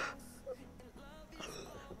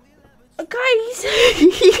 Guys!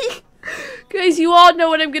 Guys, you all know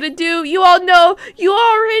what I'm gonna do. You all know. You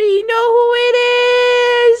already know who it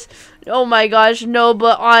is. Oh my gosh, no,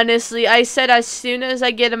 but honestly, I said as soon as I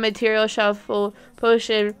get a material shuffle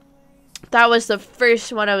potion, that was the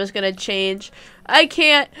first one I was gonna change. I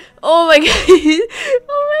can't. Oh my god.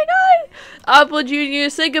 Oh my god. Apple Jr.,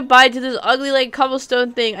 say goodbye to this ugly like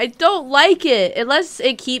cobblestone thing. I don't like it. Unless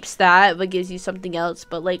it keeps that but gives you something else.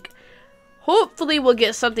 But like, hopefully we'll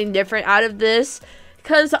get something different out of this.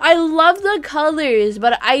 Because I love the colors,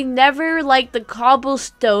 but I never liked the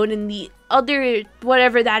cobblestone and the other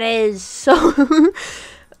whatever that is. So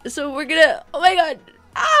so we're gonna, oh my god,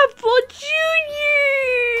 Apple Jr.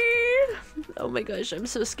 Oh my gosh, I'm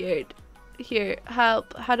so scared. Here,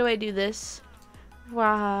 help. How do I do this?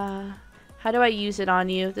 Wow. How do I use it on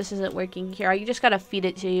you? This isn't working. Here, you just gotta feed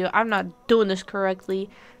it to you. I'm not doing this correctly.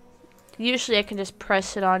 Usually I can just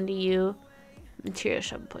press it onto you. Material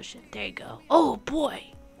shove push it. There you go. Oh boy.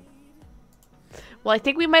 Well, I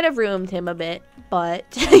think we might have ruined him a bit, but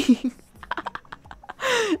I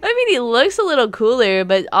mean, he looks a little cooler,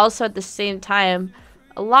 but also at the same time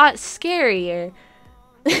a lot scarier.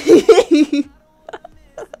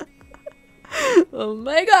 Oh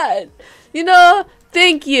my god. You know,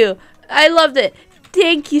 thank you. I loved it.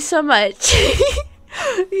 Thank you so much.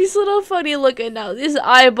 He's little funny looking now. This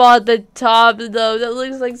eyeball at the top, though, that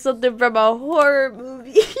looks like something from a horror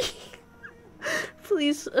movie.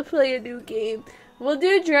 Please play a new game. We'll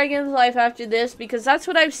do Dragon's Life after this because that's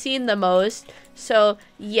what I've seen the most. So,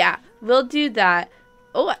 yeah, we'll do that.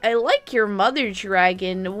 Oh, I like your mother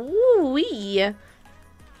dragon. Woo-wee.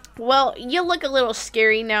 Well, you look a little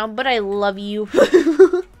scary now, but I love you.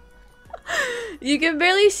 You can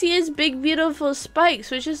barely see his big, beautiful spikes,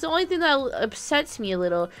 which is the only thing that upsets me a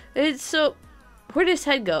little. It's so... Where'd his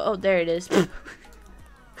head go? Oh, there it is.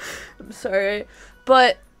 I'm sorry.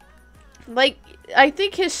 But, like, I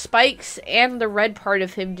think his spikes and the red part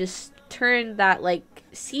of him just turned that, like,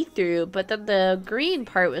 see-through. But then the green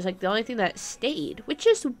part was, like, the only thing that stayed, which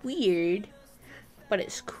is weird. But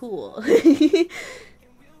it's cool.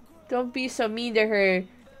 Don't be so mean to her.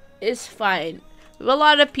 It's fine. A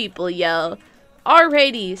lot of people yell.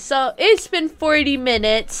 Alrighty, so it's been 40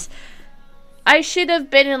 minutes. I should have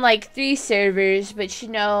been in like 3 servers, but you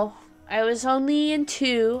know, I was only in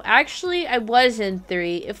 2. Actually, I was in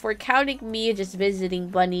 3. If we're counting me just visiting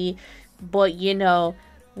Bunny, but you know,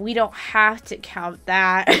 we don't have to count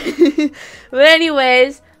that. But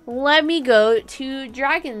anyways, let me go to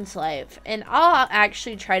Dragon's Life, and I'll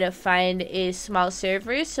actually try to find a small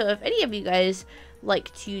server. So if any of you guys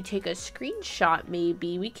like to take a screenshot,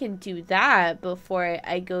 maybe we can do that before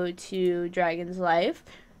I go to Dragon's Life.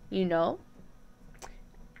 You know,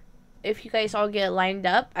 if you guys all get lined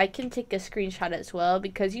up, I can take a screenshot as well,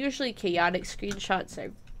 because usually chaotic screenshots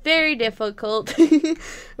are very difficult.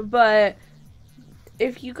 But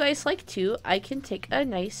if you guys like to, I can take a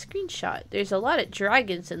nice screenshot. There's a lot of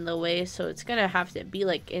dragons in the way, so it's gonna have to be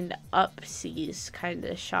like an up-seas kind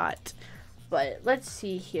of shot. But let's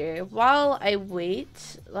see here. While I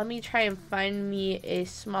wait, let me try and find me a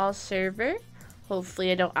small server.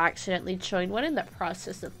 Hopefully I don't accidentally join one in the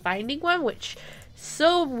process of finding one, which is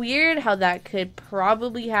so weird how that could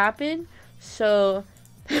probably happen. So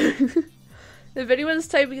if anyone's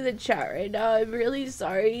typing in the chat right now, I'm really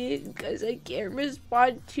sorry because I can't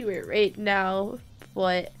respond to it right now.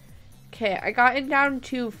 But okay, I got it down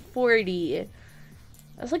to 40.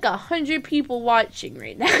 That's like 100 people watching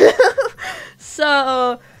right now.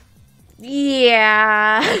 So,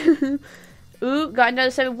 yeah. Ooh, got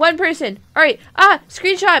another 7. 1 person. Alright.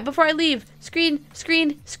 Screenshot before I leave. Screen.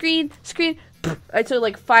 I took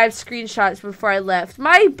like 5 screenshots before I left.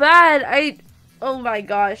 My bad. Oh my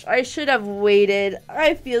gosh. I should have waited.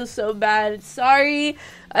 I feel so bad. Sorry.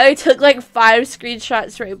 I took like 5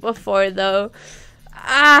 screenshots right before though.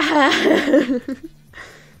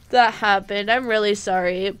 That happened. I'm really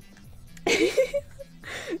sorry.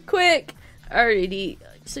 Quick. Alrighty.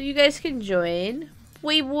 So you guys can join.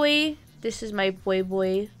 Boy. This is my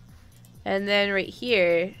boy. And then right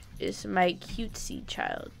here is my cutesy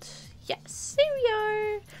child. Yes, there we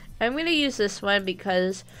are. I'm going to use this one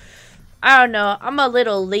because, I don't know, I'm a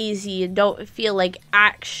little lazy and don't feel like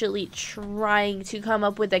actually trying to come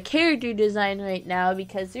up with a character design right now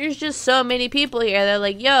because there's just so many people here. They're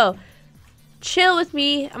like, yo, chill with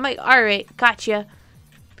me. I'm like, alright, gotcha.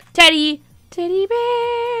 Teddy bear.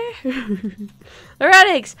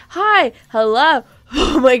 Lyronyx, hi, hello.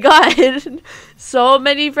 Oh my god. So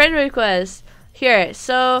many friend requests. Here,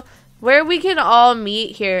 so where we can all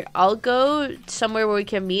meet here, I'll go somewhere where we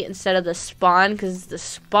can meet instead of the spawn, because the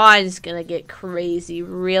spawn is gonna get crazy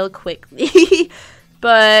real quickly.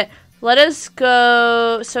 But let us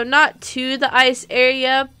go, so not to the ice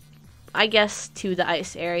area, I guess to the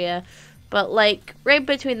ice area, but like right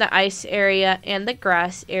between the ice area and the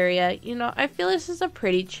grass area. You know, I feel this is a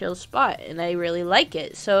pretty chill spot and I really like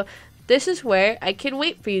it. So this is where I can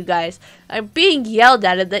wait for you guys. I'm being yelled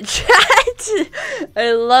at in the chat.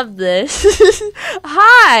 I love this.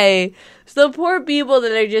 Hi. The poor people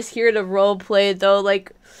that are just here to roleplay, though,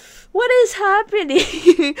 like, what is happening?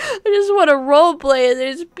 I just want to roleplay and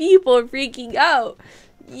there's people freaking out.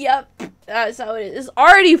 Yep, that's how it is. It's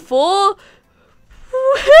already full?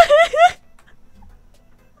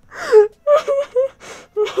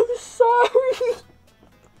 I'm sorry.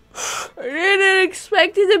 I didn't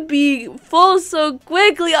expect it to be full so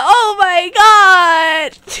quickly. Oh my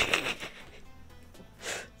god!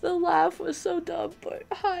 The laugh was so dumb, but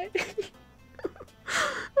hi.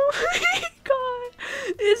 Oh my god.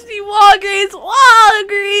 It's the Walgreens.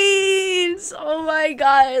 Walgreens! Oh my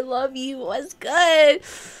god, I love you. What's good?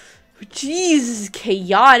 Jesus,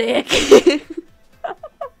 chaotic.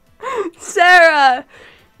 Sarah,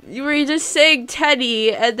 you were just saying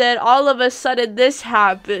Teddy, and then all of a sudden this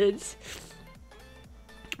happens.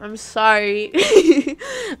 I'm sorry.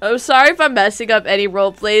 I'm sorry if I'm messing up any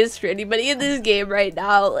role plays for anybody in this game right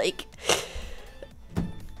now. Like,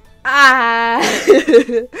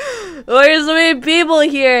 there's so many people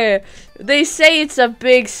here. They say it's a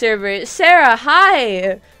big server. Sarah,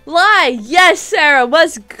 hi. Lie. Yes, Sarah.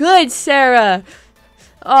 What's good, Sarah?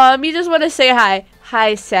 You just want to say hi.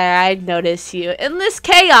 Hi, Sarah. I notice you. In this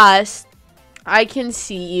chaos, I can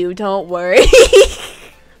see you. Don't worry.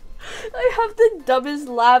 I have the dumbest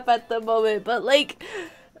laugh at the moment, but like,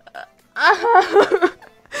 hi.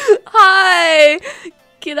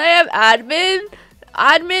 Can I have admin?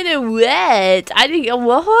 Admin and what? I didn't get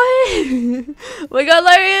what? Oh my god,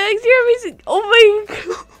 Lyronyx, you're amazing. Oh my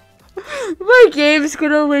god. My game's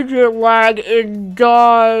gonna legit lag and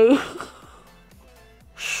die.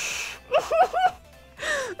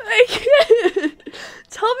 I can't.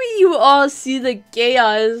 Tell me you all see the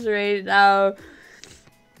chaos right now.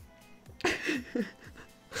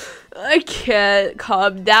 I can't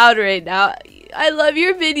calm down right now. I love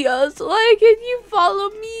your videos. Like, can you follow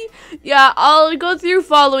me? Yeah, I'll go through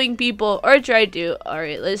following people, or try to.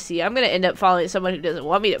 Alright, let's see. I'm gonna end up following someone who doesn't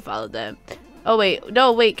want me to follow them. Oh, wait.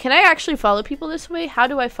 No, wait. Can I actually follow people this way? How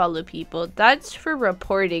do I follow people? That's for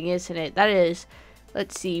reporting, isn't it? That is.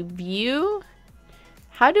 Let's see. View.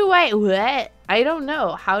 How do I... What? I don't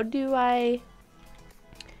know. How do I...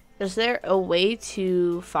 Is there a way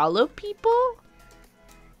to follow people?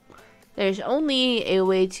 There's only a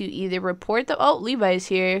way to either report them. Oh, Levi's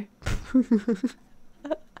here.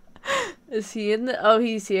 Is he in the... Oh,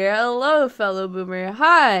 he's here. Hello, fellow boomer.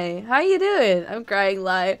 Hi. How you doing? I'm crying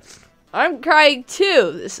live. I'm crying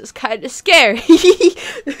too. This is kind of scary.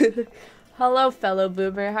 Hello, fellow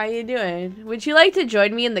boomer. How you doing? Would you like to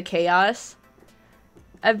join me in the chaos?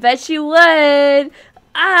 I bet you would.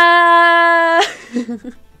 Ah!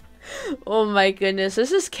 Oh my goodness.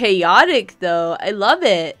 This is chaotic though. I love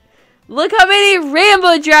it. Look how many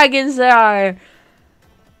rainbow dragons there are.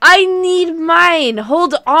 I need mine.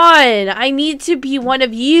 Hold on. I need to be one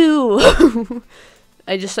of you.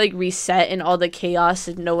 I just like reset in all the chaos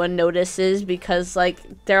and no one notices because like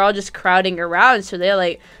they're all just crowding around. So they're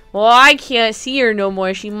like, well, I can't see her no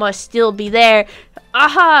more. She must still be there.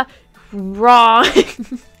 Aha. Wrong.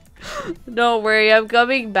 Don't worry. I'm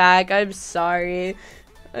coming back. I'm sorry.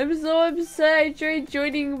 I'm so upset. I tried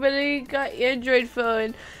joining, but I got Android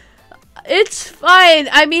phone. It's fine.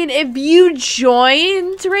 I mean, if you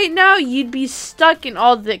joined right now, you'd be stuck in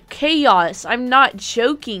all the chaos. I'm not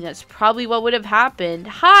joking. That's probably what would have happened.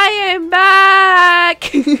 Hi, I'm back.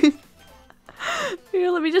 Here,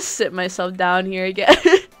 let me just sit myself down here again.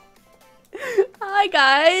 Hi,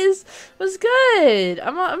 guys. What's good?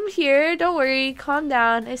 I'm here. Don't worry. Calm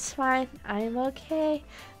down. It's fine. I'm okay.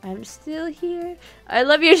 I'm still here. I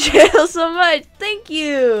love your channel so much. Thank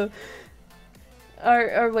you.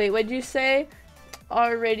 Or wait, what'd you say?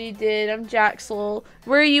 Already did. I'm Jaxel.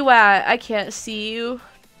 Where are you at? I can't see you.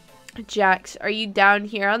 Jax, are you down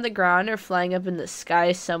here on the ground or flying up in the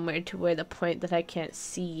sky somewhere to where the point that I can't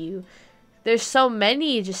see you? There's so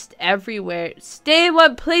many just everywhere. Stay in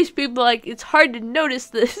one place, people. Like, it's hard to notice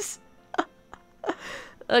this.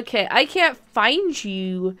 Okay, I can't find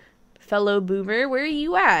you, fellow boomer. Where are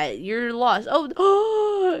you at? You're lost.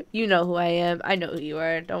 Oh, you know who I am. I know who you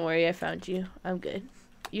are. Don't worry, I found you. I'm good.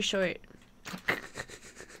 You're short.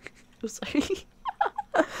 I'm sorry.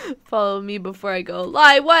 Follow me before I go.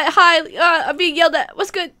 Lie. What? Hi. I'm being yelled at. What's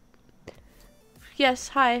good? Yes.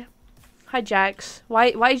 Hi. Hi, Jax.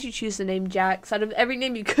 Why did you choose the name Jax? Out of every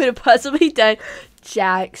name you could have possibly done,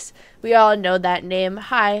 Jax. We all know that name.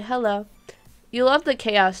 Hi. Hello. You love the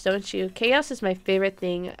chaos, don't you? Chaos is my favorite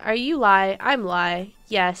thing. Are you Lie? I'm Lie.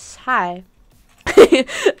 Yes. Hi.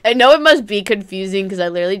 I know it must be confusing because I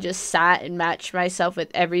literally just sat and matched myself with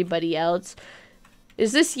everybody else.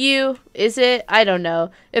 Is this you? Is it? I don't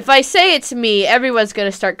know. If I say it's me, everyone's going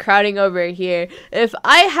to start crowding over here. If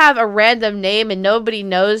I have a random name and nobody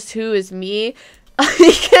knows who is me,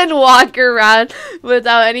 I can walk around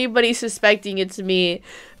without anybody suspecting it's me.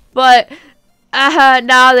 But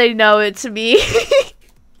now they know it's me.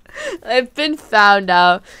 I've been found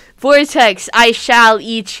out. Vortex, I shall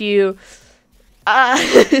eat you.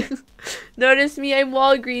 Notice me, I'm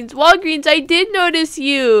Walgreens. Walgreens, I did notice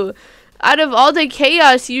you. Out of all the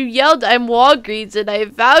chaos, you yelled, I'm Walgreens, and I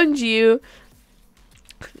found you.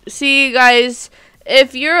 See, guys,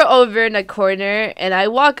 if you're over in a corner and I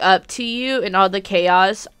walk up to you in all the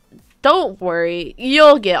chaos, don't worry.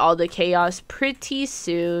 You'll get all the chaos pretty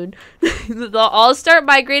soon. They'll all start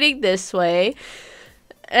migrating this way.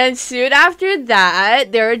 And soon after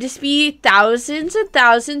that, there will just be thousands and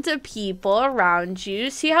thousands of people around you.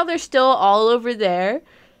 See how they're still all over there?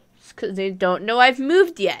 Because they don't know I've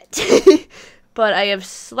moved yet. But I have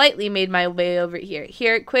slightly made my way over here.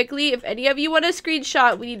 Here, quickly, if any of you want a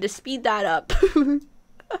screenshot, we need to speed that up.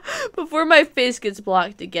 Before my face gets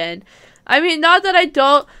blocked again. I mean, not that I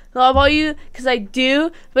don't love all you, because I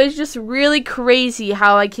do, but it's just really crazy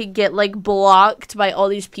how I can get, like, blocked by all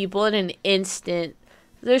these people in an instant.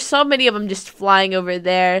 There's so many of them just flying over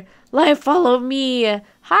there. Like, follow me.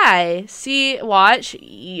 Hi. See, watch.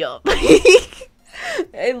 Yup.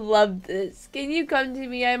 I love this. Can you come to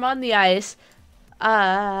me? I'm on the ice.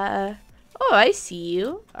 Oh, I see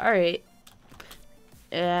you. Alright.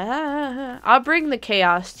 I'll bring the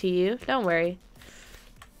chaos to you. Don't worry.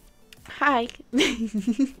 Hi.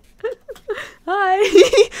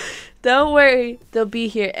 Hi. Don't worry. They'll be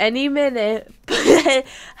here any minute.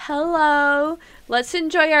 Hello. Let's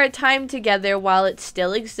enjoy our time together while it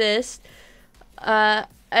still exists. I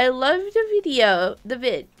love the video. The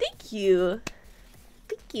vid. Thank you.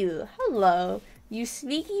 Thank you. Hello. You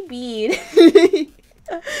sneaky bean.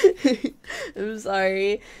 I'm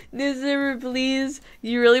sorry. New server, please.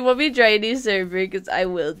 You really want me to try a new server? Because I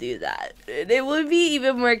will do that. And it will be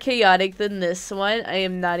even more chaotic than this one. I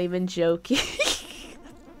am not even joking.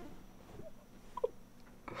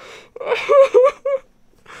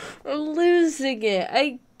 I'm losing it.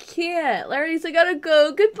 I can't. Larry's, I gotta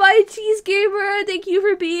go. Goodbye, Cheese Gamer. Thank you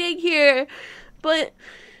for being here. But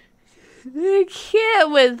I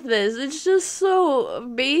can't with this. It's just so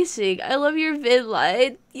basic. I love your vid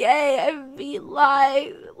line. Yay, I'm being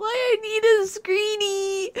live. Why I need a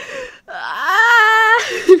screeny.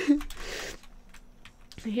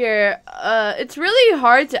 Here, it's really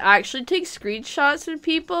hard to actually take screenshots with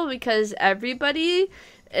people because everybody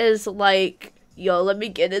is like, yo, let me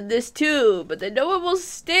get in this too. But then no one will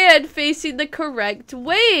stand facing the correct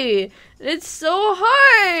way. And it's so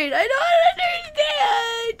hard. I don't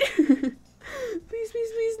understand. Please,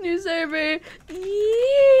 please, please, new server. Yeah.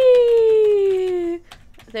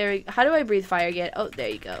 There we, how do I breathe fire again? Oh, there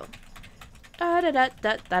you go.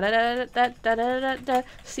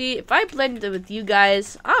 See, if I blend with you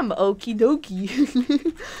guys, I'm okie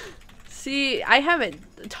dokie. See, I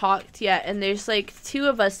haven't talked yet, and there's like 2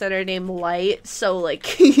 of us that are named Light, so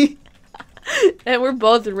like, and we're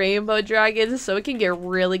both rainbow dragons, so it can get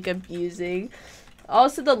really confusing.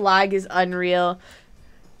 Also, the lag is unreal.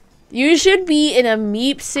 You should be in a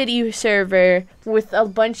Meep City server with a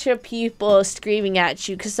bunch of people screaming at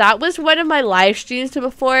you, because that was one of my live streams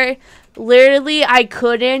before. Literally, I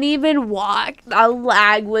couldn't even walk. The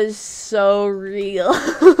lag was so real.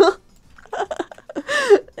 I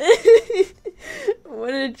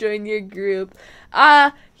want to join your group.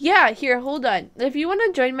 Yeah, here, hold on. If you want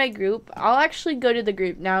to join my group, I'll actually go to the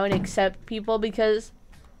group now and accept people, because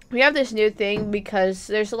we have this new thing, because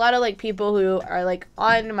there's a lot of like people who are like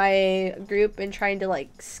on my group and trying to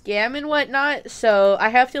like scam and whatnot. So I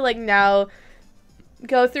have to like now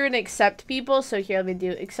go through and accept people. So here, let me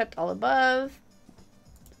do accept all above.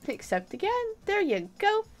 Accept again. There you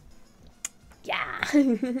go. Yeah.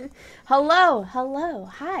 Hello, hello,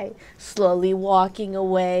 hi. Slowly walking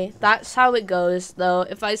away. That's how it goes, though.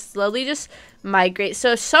 If I slowly just migrate.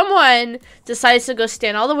 So if someone decides to go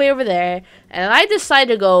stand all the way over there, and I decide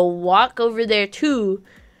to go walk over there too,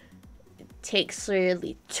 it takes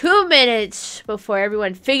literally 2 minutes before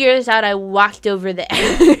everyone figures out I walked over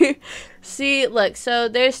there. See, look, so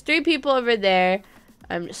there's 3 people over there.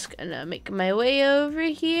 I'm just gonna make my way over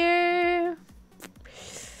here.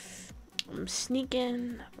 I'm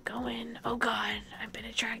sneaking, I'm going. Oh god, I've been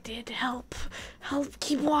attracted. Help, help,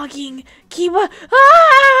 keep walking, keep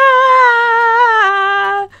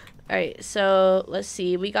Alright, so let's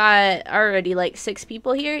see. We got already like 6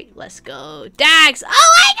 people here. Let's go. Dax! Oh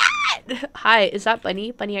my god! What? Hi, is that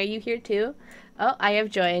Bunny? Bunny, are you here too? Oh, I have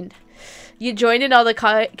joined. You joined in all the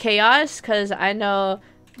chaos? Because I know...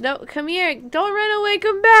 No, come here. Don't run away.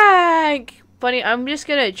 Come back. Bunny, I'm just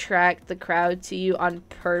going to attract the crowd to you on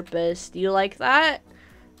purpose. Do you like that?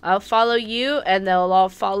 I'll follow you, and they'll all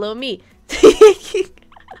follow me.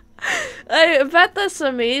 I bet that's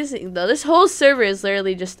amazing, though. This whole server is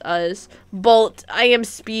literally just us. Bolt, I am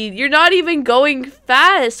speed. You're not even going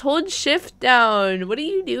fast. Hold shift down. What are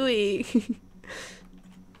you doing?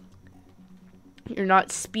 You're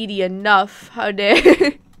not speedy enough. How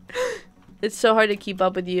dare. It's so hard to keep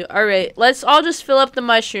up with you. Alright, let's all just fill up the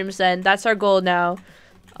mushrooms then. That's our goal now.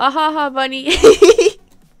 Ahaha, Bunny.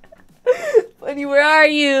 Bunny, where are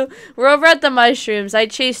you? We're over at the mushrooms. I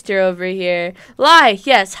chased her over here. Lie.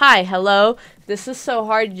 Yes. Hi. Hello. This is so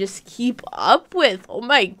hard to just keep up with. Oh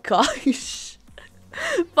my gosh.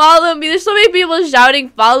 Follow me. There's so many people shouting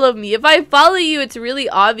follow me. If I follow you, it's really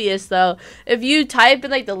obvious though. If you type in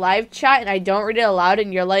like the live chat and I don't read it aloud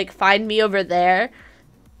and you're like, find me over there,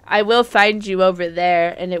 I will find you over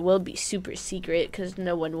there and it will be super secret because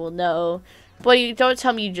no one will know. But you don't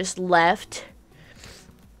tell me you just left.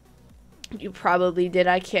 You probably did.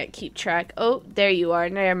 I can't keep track. Oh, there you are.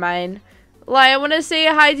 Never mind. Lie, I want to say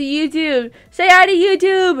hi to YouTube. Say hi to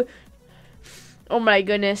YouTube. Oh my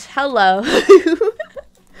goodness. Hello.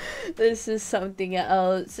 This is something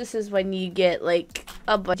else. This is when you get like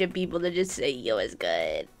a bunch of people that just say, yo, it's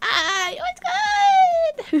good. Ah, yo,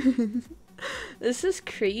 it's good. This is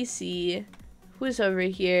crazy. Who's over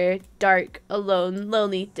here? Dark, alone,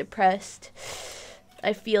 lonely, depressed.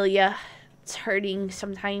 I feel ya. It's hurting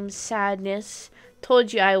sometimes. Sadness.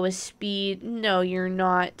 Told you I was speed. No, you're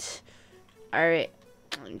not. Alright.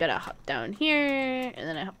 I'm gonna hop down here. And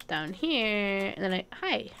then I hop down here. And then I...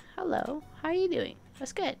 Hi. Hello. How are you doing?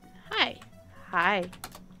 That's good. Hi. Hi.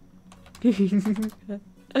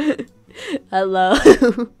 Hello.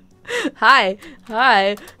 Hi.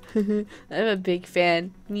 Hi. I'm a big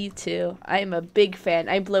fan. Me too. I am a big fan.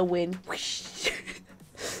 I blow wind.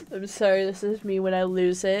 I'm sorry, this is me when I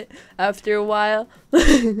lose it after a while.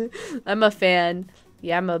 I'm a fan.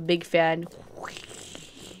 Yeah, I'm a big fan.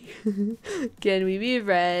 Can we be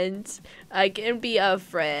friends? I can be a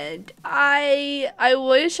friend. I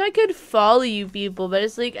wish I could follow you people, but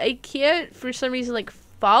it's like I can't for some reason like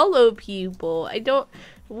follow people. I don't.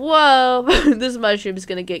 Whoa, this mushroom is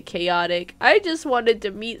gonna get chaotic. I just wanted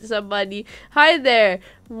to meet somebody. Hi there.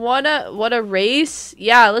 Wanna race?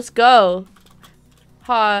 Yeah, let's go.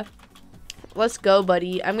 Ha. Let's go,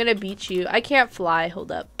 buddy. I'm gonna beat you. I can't fly.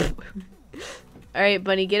 Hold up. Alright,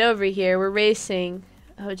 Bunny, get over here. We're racing.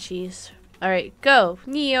 Oh, jeez. Alright, go.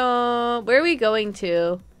 Neo. Where are we going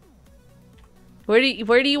to? Where do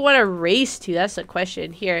you want to race to? That's the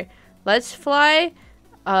question. Here. Let's fly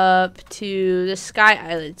up to the Sky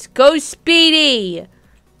Islands. Go, Speedy!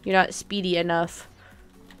 You're not speedy enough.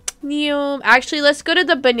 Actually, let's go to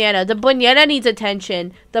the banana. The banana needs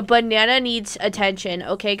attention. The banana needs attention.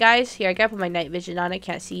 Okay, guys? Here, I gotta put my night vision on. I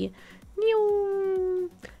can't see.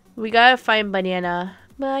 We gotta find banana.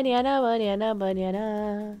 Banana, banana,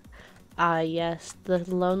 banana. Ah, yes. The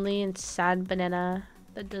lonely and sad banana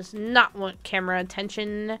that does not want camera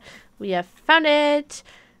attention. We have found it.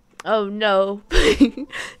 Oh, no.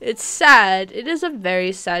 It's sad. It is a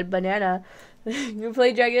very sad banana. You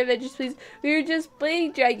play Dragon Adventures, please? We were just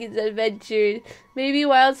playing Dragon's Adventures. Maybe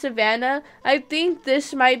Wild Savannah? I think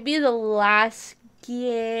this might be the last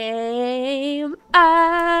game.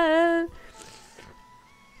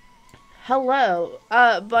 Hello.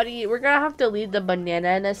 Buddy, we're gonna have to leave the banana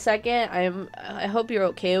in a second. I hope you're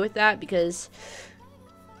okay with that because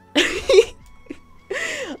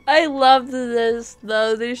I love this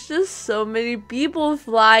though. There's just so many people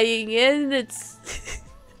flying in. It's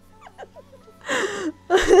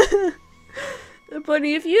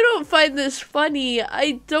Bunny, if you don't find this funny,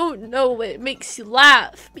 I don't know what makes you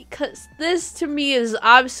laugh, because this to me is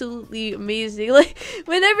absolutely amazing. Like,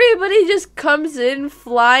 when everybody just comes in,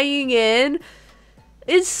 flying in,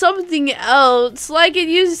 it's something else. Like, can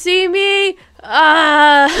you see me?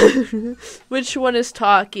 Which one is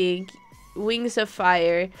talking? Wings of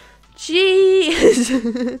Fire.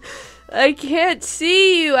 Jeez. I can't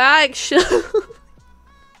see you, actually.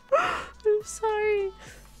 I'm sorry.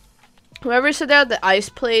 Whoever said that the ice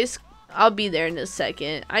place, I'll be there in a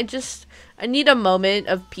second. I need a moment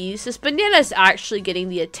of peace. This banana is actually getting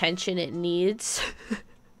the attention it needs.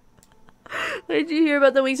 Did you hear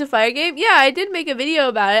about the Wings of Fire game? Yeah, I did make a video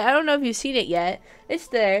about it. I don't know if you've seen it yet. It's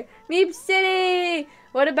there. Meep City!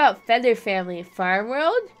 What about Feather Family? Farm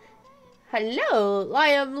World? Hello,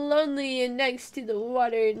 I am lonely and next to the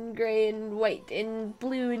water and gray and white and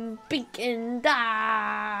blue and pink and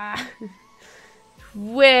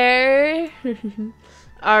Where?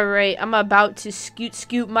 Alright, I'm about to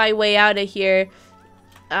scoot my way out of here.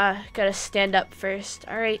 Gotta stand up first.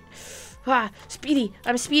 Alright. Speedy.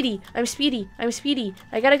 I'm speedy. I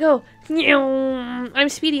gotta go. I'm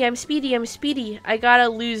speedy. I gotta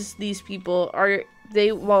lose these people, or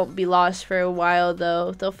they won't be lost for a while,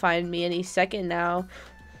 though. They'll find me any second now.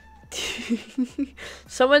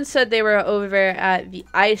 Someone said they were over at the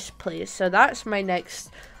ice place, so that's my next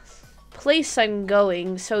place I'm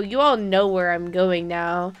going. So you all know where I'm going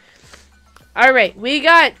now. Alright, we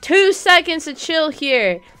got 2 seconds to chill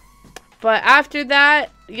here. But after that,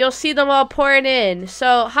 you'll see them all pouring in.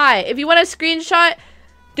 So, hi. If you want a screenshot,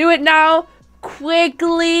 do it now.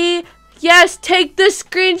 Quickly. Yes, take the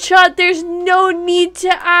screenshot. There's no need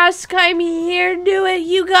to ask. I'm here. Do it.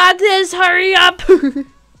 You got this. Hurry up.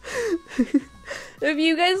 If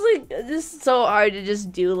you guys like, this is so hard to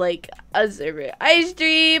just do like a server. Ice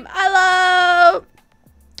Dream. Hello.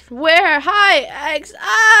 Where? Hi, X.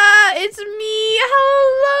 It's me.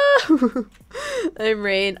 Hello. I'm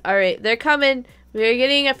Rain. Alright, they're coming. We're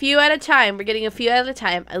getting a few at a time.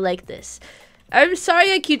 I like this. I'm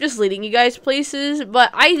sorry I keep just leading you guys places, but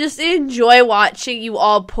I just enjoy watching you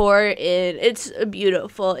all pour in. It's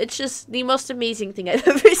beautiful. It's just the most amazing thing I've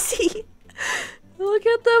ever seen. Look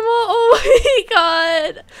at them all. Oh my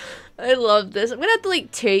god. I love this. I'm gonna have to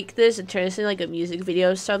like take this and turn this into like a music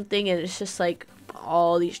video or something, and it's just like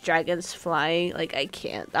all these dragons flying. Like, I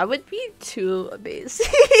can't. That would be too amazing.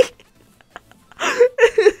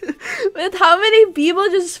 With how many people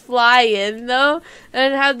just fly in though,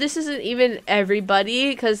 and how this isn't even everybody,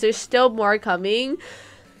 because there's still more coming.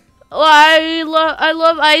 Oh, I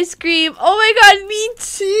love ice cream. Oh my god, me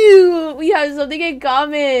too. We have something in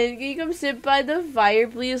common. Can you come sit by the fire,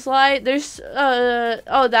 please, Light? There's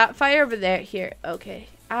oh, that fire over there. Here, okay.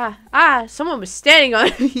 Someone was standing on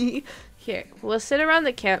me. Here, we'll sit around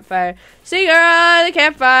the campfire. Sing around the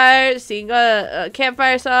campfire. Sing a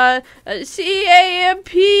campfire song.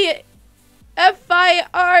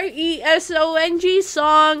 CAMPFIRESONG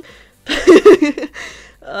song.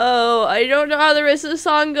 Oh, I don't know how the rest of the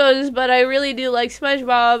song goes, but I really do like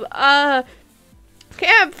SpongeBob.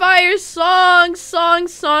 Campfire song.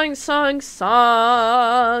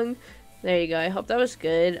 There you go. I hope that was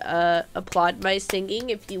good. Applaud my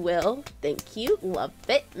singing, if you will. Thank you. Love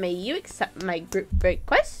it. May you accept my group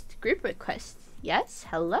request? Group request. Yes.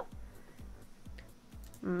 Hello.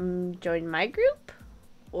 Join my group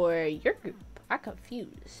or your group? I'm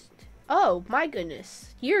confused. Oh my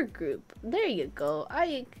goodness. Your group. There you go.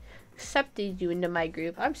 I accepted you into my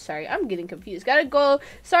group. I'm sorry. I'm getting confused. Gotta go.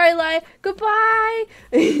 Sorry, Lai. Goodbye.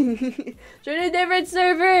 Join a different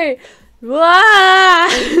server. Wow.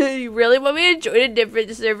 You really want me to join a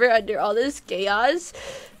different server under all this chaos?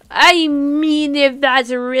 I mean, if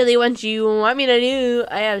that's really what you want me to do,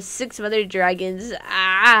 I have 6 other dragons.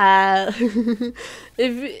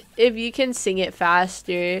 If you can sing it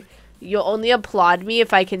faster, you'll only applaud me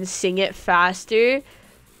if I can sing it faster.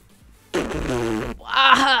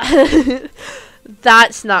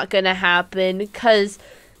 That's not gonna happen, because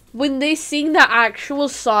when they sing the actual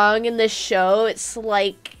song in the show, it's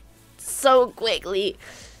like so quickly.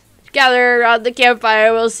 Gather around the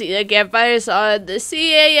campfire, we'll sing the campfire song, the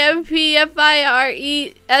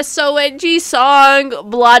CAMPFIRESONG song,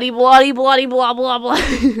 bloody blah blah blah.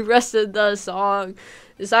 Rest of the song.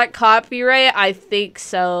 Is that copyright? I think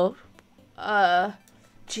so.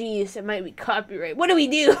 Jeez, it might be copyright. What do we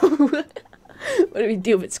do? What do we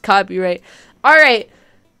do if it's copyright? Alright,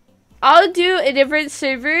 I'll do a different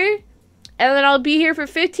server, and then I'll be here for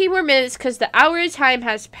 15 more minutes because the hour time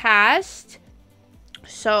has passed.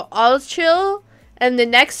 So I'll chill in the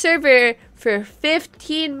next server for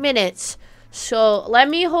 15 minutes. So let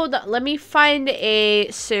me find a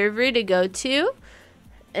server to go to,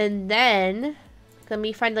 and then let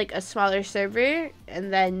me find like a smaller server,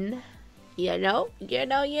 and then you know,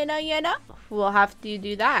 we'll have to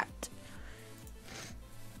do that.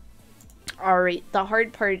 Alright, the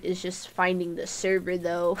hard part is just finding the server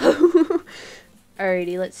though.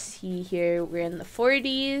 Alrighty, let's see here. We're in the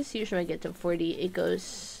 40s. Usually when I get to 40, it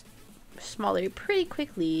goes smaller pretty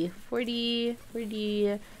quickly. 40.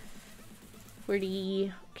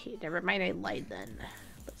 Okay, never mind, I lied then.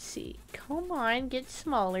 Let's see. Come on, get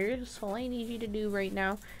smaller. That's all I need you to do right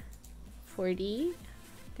now. 40,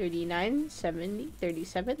 39, 70,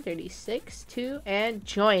 37, 36, 2, and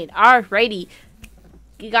join. Alrighty.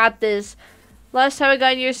 You got this. Last time I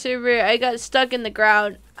got in your server, I got stuck in the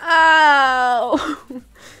ground. Ow!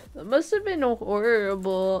 That must have been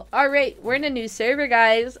horrible. Alright, we're in a new server,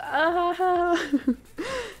 guys.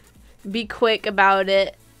 Be quick about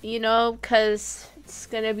it, you know, because it's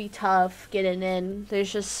gonna be tough getting in.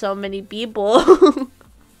 There's just so many people.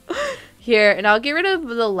 Here, and I'll get rid of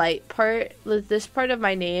the light part, this part of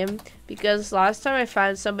my name, because last time I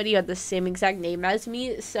found somebody who had the same exact name as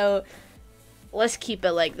me, so let's keep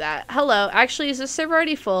it like that. Hello, actually, is this server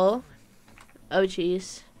already full? Oh,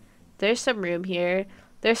 jeez. There's some room here.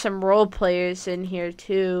 There's some role players in here,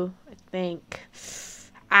 too, I think.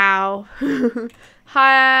 Ow.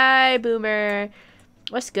 Hi, Boomer.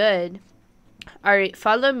 What's good? Alright,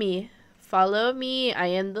 follow me. Follow me. I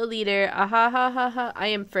am the leader. Ha ha. I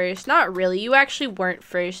am first. Not really. You actually weren't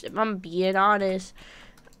first, if I'm being honest.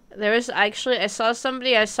 There was actually, I saw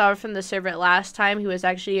somebody I saw from the server last time who was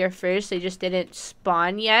actually here first. They just didn't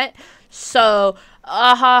spawn yet. So,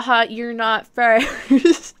 you're not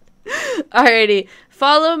first. Alrighty.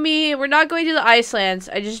 Follow me. We're not going to the Icelands.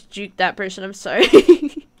 I just juked that person. I'm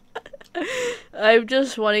sorry. I'm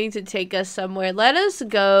just wanting to take us somewhere. Let us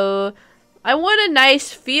go. I want a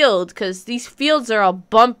nice field, because these fields are all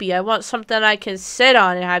bumpy. I want something I can sit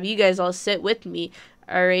on and have you guys all sit with me.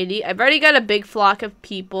 Alrighty. I've already got a big flock of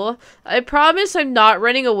people. I promise I'm not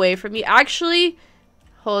running away from you. Actually,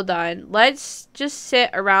 hold on. Let's just sit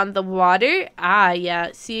around the water. Ah, yeah.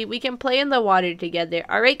 See, we can play in the water together.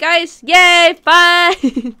 Alright, guys. Yay!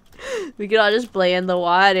 Fun! We can all just play in the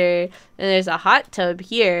water. And there's a hot tub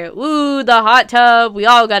here. Ooh, the hot tub. We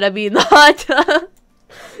all gotta be in the hot tub.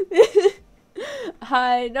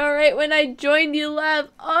 Hi. Alright, when I joined you left.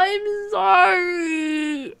 I'm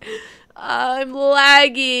sorry. I'm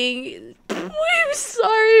lagging. I'm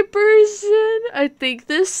sorry, person. I think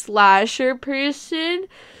this slasher person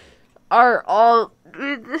are all...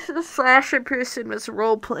 The slasher person was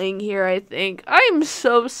role-playing here, I think. I'm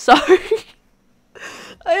so sorry.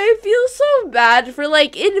 I feel so bad for,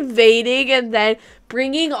 like, invading and then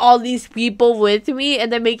bringing all these people with me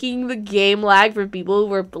and then making the game lag for people who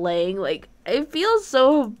were playing. Like, I feel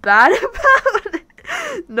so bad about it.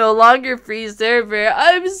 No longer free server.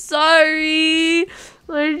 I'm sorry.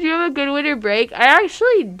 Did you have a good winter break? I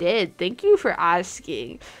actually did. Thank you for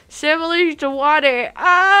asking. Similar to water.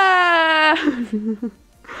 Ah!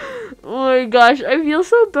 Oh my gosh. I feel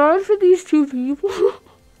so bad for these two people.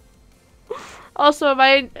 Also,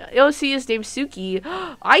 my OC is named Suki.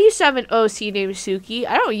 I used to have an OC named Suki.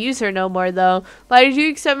 I don't use her no more, though. But did you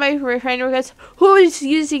accept my friend request? Who is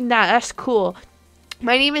using that? That's cool.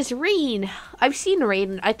 My name is Rain. I've seen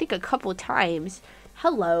Rain, I think, a couple times.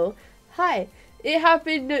 Hello. Hi. It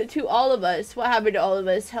happened to all of us. What happened to all of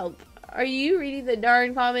us? Help. Are you reading the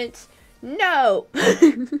darn comments? No.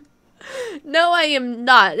 No, I am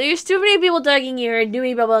not. There's too many people talking here and too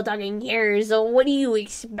many people talking here, so what do you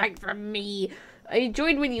expect from me? I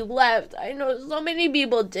joined when you left. I know so many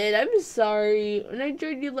people did. I'm sorry. When I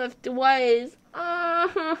joined, you left twice. I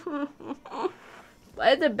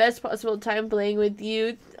had the best possible time playing with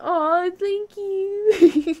you. Oh, thank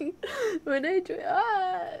you. When I joined,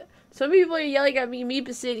 some people are yelling at me,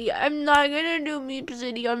 Meep City. I'm not gonna do Meep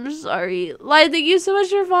City. I'm sorry. Lai, thank you so much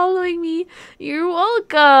for following me. You're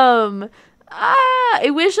welcome. I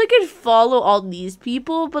wish I could follow all these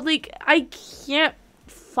people, but, like, I can't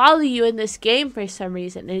follow you in this game for some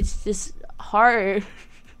reason. It's just hard.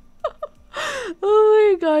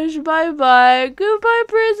 Oh my gosh, bye-bye. Goodbye,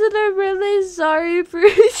 person. I'm really sorry for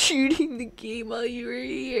shooting the game while you were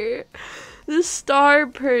here. The star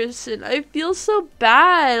person. I feel so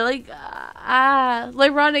bad. Like,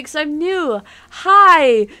 Lyronyx, I'm new.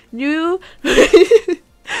 Hi, new.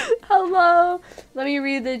 Hello. Let me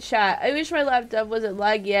read the chat. I wish my laptop wasn't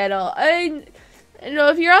laggy at all. I know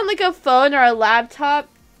if you're on, like, a phone or a laptop,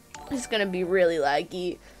 it's gonna be really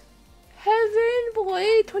laggy. Heaven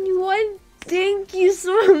Boy 21, thank you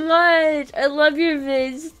so much. I love your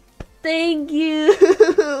vids. Thank you.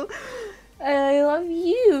 I love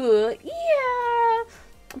you. Yeah.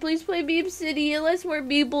 Please play Beep City and let's more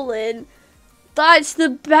people in. That's the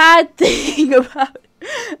bad thing about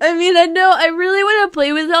it. I mean, I know I really want to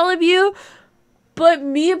play with all of you, but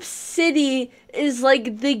Meep City is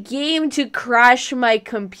like the game to crash my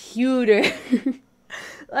computer.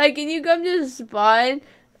 Like, can you come to spawn?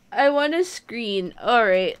 I want a screen.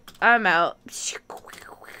 Alright, I'm out.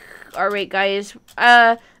 Alright, guys.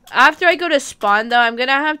 After I go to spawn, though, I'm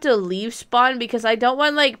gonna have to leave spawn because I don't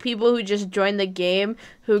want, like, people who just join the game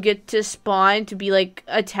who get to spawn to be, like,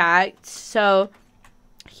 attacked. So,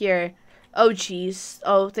 here. Oh, jeez.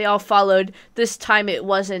 Oh, they all followed. This time it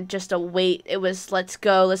wasn't just a wait. It was, let's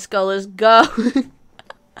go, let's go, let's go.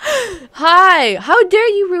 Hi. How dare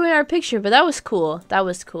you ruin our picture? But that was cool. That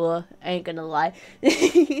was cool. I ain't gonna lie.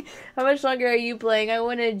 How much longer are you playing? I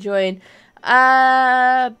want to join.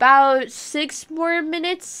 About 6 more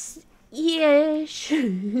minutes ish.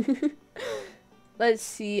 Let's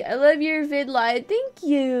see. I love your vid live. Thank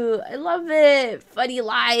you. I love it. Funny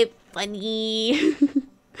live. Funny.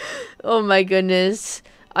 Oh my goodness.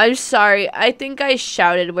 I'm sorry. I think I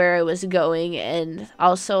shouted where I was going, and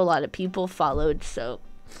also a lot of people followed, so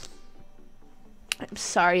I'm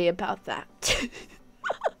sorry about that.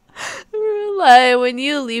 Like, when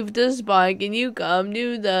you leave the spawn, can you come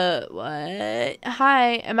to the what?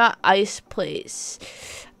 Hi, I'm at Ice Place.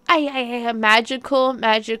 I magical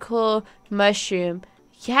mushroom.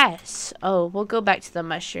 Yes. Oh, we'll go back to the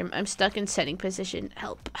mushroom. I'm stuck in setting position.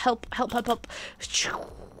 Help.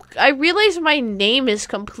 I realized my name is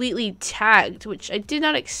completely tagged, which I did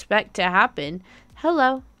not expect to happen.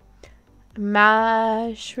 Hello.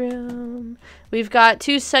 Mushroom. We've got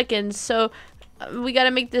 2 seconds, so we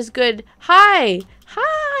gotta make this good. Hi.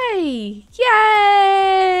 Yay!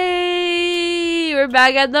 We're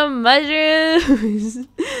back at the mushrooms.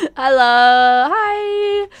 Hello.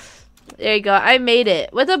 Hi. There you go. I made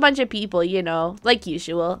it with a bunch of people, you know, like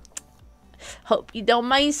usual. Hope you don't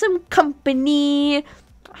mind some company.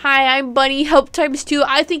 Hi, I'm Bunny. Help times 2.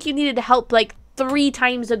 I think you needed help like 3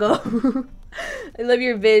 times ago. I love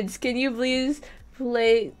your vids. Can you please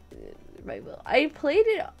play my will? I played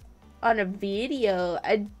it on a video.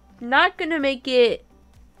 I'm not gonna make it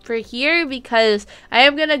for here because I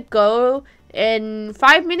am gonna go in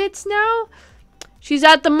 5 minutes now. She's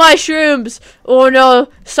at the mushrooms. Oh no,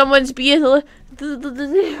 someone's being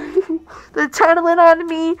they're tunneling on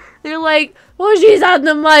me. They're like, oh, she's at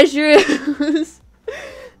the mushrooms.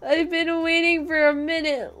 I've been waiting for a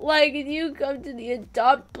minute. Like, can you come to the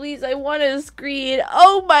adopt, please? I want a screen.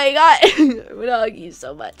 Oh my god. I would hug you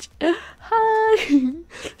so much. Hi.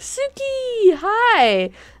 Suki. Hi.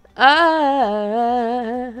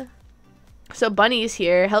 So Bunny's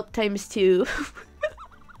here. Help times 2.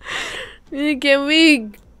 Can we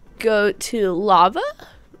go to lava?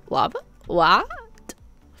 Lava? What?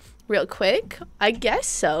 Real quick? I guess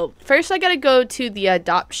so. First, I gotta go to the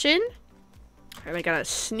adoption. And I gotta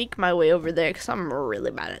sneak my way over there because I'm really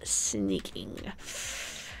bad at sneaking.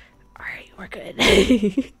 Alright, we're good.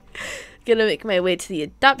 Gonna make my way to the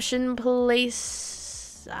adoption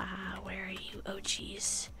place. Where are you? Oh,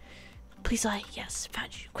 jeez. Please lie. Yes,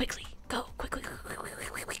 found you. Quickly. Go. Quick.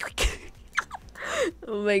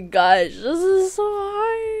 Oh my gosh, this is so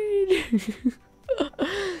hard.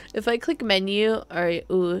 If I click menu, alright,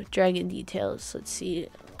 ooh, dragon details. Let's see.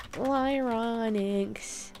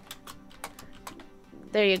 Lyronyx.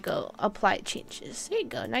 There you go. Apply changes. There you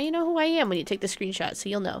go. Now you know who I am when you take the screenshot, so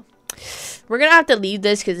you'll know. We're gonna have to leave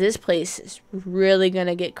this because this place is really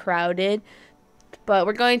gonna get crowded. But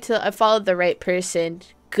we're going to. I followed the right person.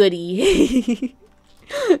 Goody.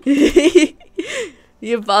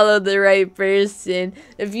 You followed the right person.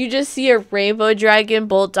 If you just see a rainbow dragon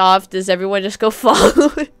bolt off, does everyone just go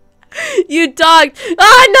follow it? You talked.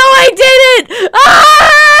 Ah, no, I didn't.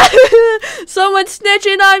 Ah! Someone's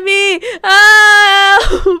snitching on me.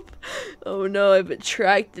 Ah! Oh no, I've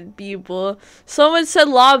attracted people. Someone said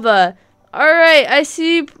lava. Alright, I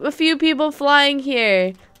see a few people flying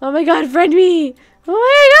here. Oh my god, friend me.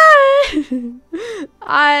 Oh my god.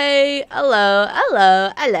 Hello.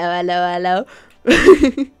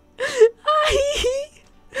 Hi.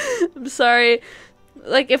 I'm sorry.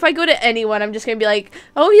 Like, if I go to anyone, I'm just gonna be like,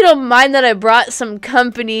 oh, you don't mind that I brought some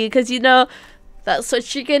company, because, you know, that's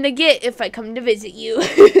what you're gonna get if I come to visit you.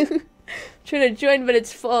 Trying to join, but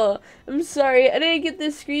it's full. I'm sorry. I didn't get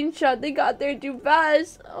this screenshot. They got there too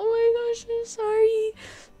fast. Oh my gosh, I'm sorry.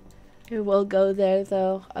 I will go there,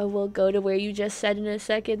 though. I will go to where you just said in a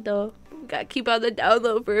second, though. Gotta keep on the down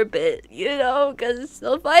low for a bit, you know, because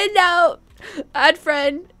they'll find out. Add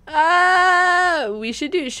friend. We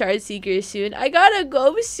should do Shard Seeker soon. I gotta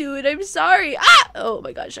go soon. I'm sorry. Oh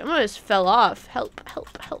my gosh, I almost fell off. Help,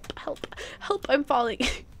 I'm falling.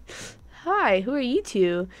 Hi, who are you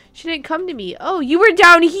two? She didn't come to me. Oh, you were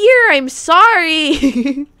down here. I'm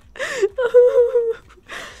sorry.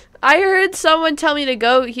 I heard someone tell me to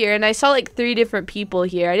go here, and I saw like 3 different people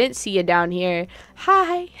here. I didn't see you down here.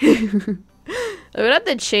 Hi. I would have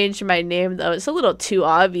to change my name, though. It's a little too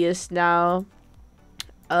obvious now.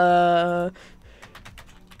 There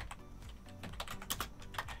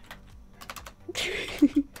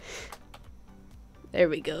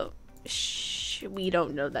we go. Shh, we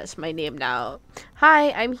don't know that's my name now.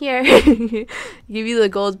 Hi, I'm here. Give you the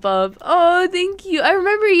gold bump. Oh, thank you. I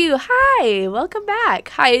remember you. Hi. Welcome back.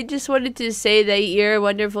 Hi. I just wanted to say that you're a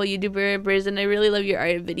wonderful YouTuber in person. I really love your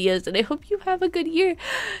art and videos, and I hope you have a good year.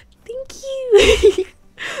 Thank you.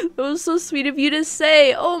 That was so sweet of you to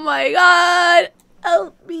say. Oh my god.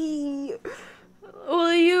 Help me.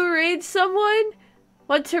 Will you raid someone?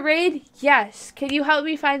 Want to raid? Yes. Can you help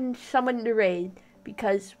me find someone to raid?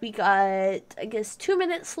 Because we got, I guess, 2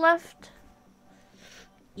 minutes left.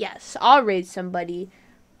 Yes, I'll raid somebody.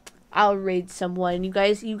 I'll raid someone. You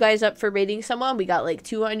guys up for raiding someone? We got like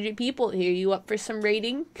 200 people here. You up for some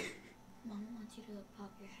raiding? Mom wants you to pop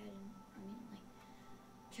your head and,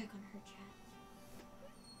 check on her chat.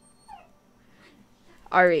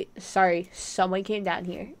 Alright, sorry. Someone came down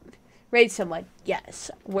here. Raid someone. Yes,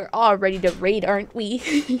 we're all ready to raid, aren't we?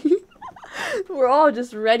 We're all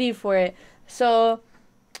just ready for it. So,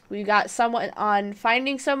 we got someone on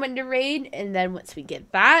finding someone to raid, and then once we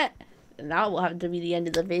get that, that will have to be the end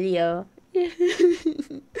of the video.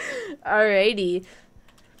 Alrighty.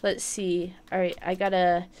 Let's see. Alright, I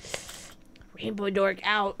gotta rainbow dork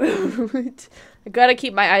out. I gotta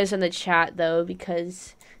keep my eyes on the chat, though,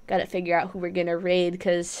 because gotta figure out who we're gonna raid,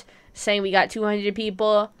 because saying we got 200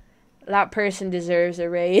 people, that person deserves a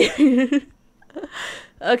raid.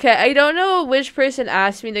 Okay, I don't know which person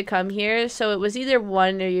asked me to come here, so it was either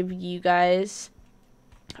one of you guys.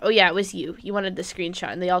 Oh yeah, it was you. You wanted the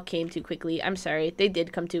screenshot, and they all came too quickly. I'm sorry. They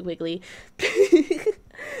did come too quickly.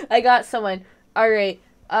 I got someone. Alright,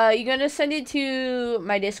 you gonna send it to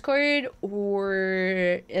my Discord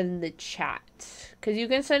or in the chat? Because you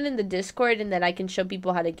can send in the Discord, and then I can show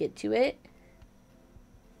people how to get to it.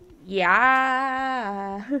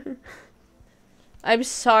 Yeah. I'm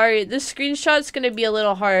sorry. This screenshot's gonna be a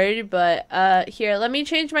little hard, but here, let me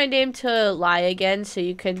change my name to Lie again so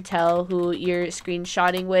you can tell who you're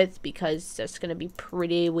screenshotting with, because that's gonna be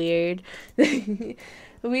pretty weird.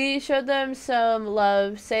 We showed them some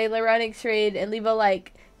love. Say Lyronyx raid and leave a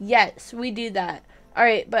like. Yes, we do that.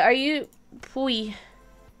 Alright, but are you... Do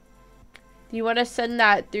you want to send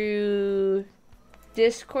that through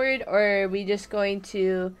Discord, or are we just going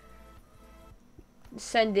to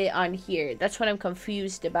send it on here? That's what I'm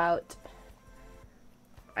confused about.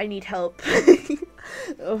 I need help.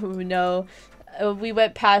 Oh no. We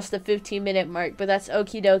went past the 15-minute mark, but that's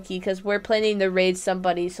okie dokie because we're planning to raid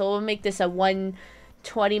somebody, so we'll make this a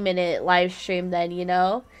 120-minute live stream then, you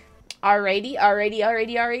know? Alrighty. Alrighty,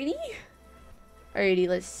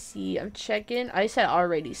 let's see. I'm checking. I said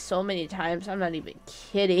already so many times. I'm not even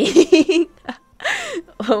kidding.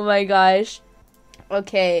 Oh my gosh.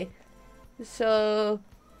 Okay. So,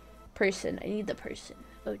 person. I need the person.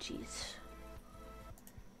 Oh, jeez.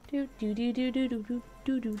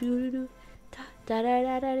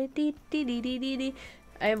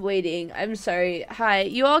 I'm waiting. I'm sorry. Hi.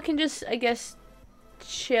 You all can just, I guess,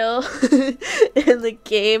 chill in the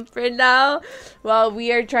game for now while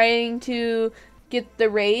we are trying to get the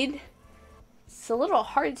raid. It's a little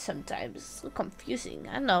hard sometimes. It's a little confusing.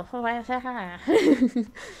 I don't know. I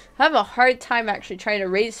have a hard time actually trying to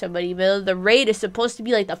raid somebody, but the raid is supposed to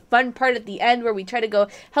be like the fun part at the end where we try to go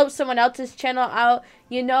help someone else's channel out.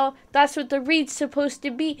 You know, that's what the raid's supposed to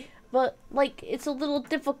be. But, like, it's a little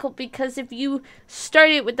difficult because if you start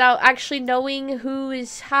it without actually knowing who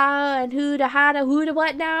is how and who to how to who to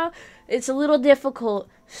what now, it's a little difficult.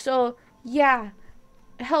 So, yeah.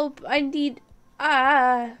 Help. I need...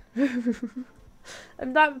 I'm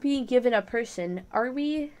not being given a person. Are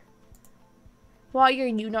we? Why are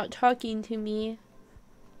you not talking to me?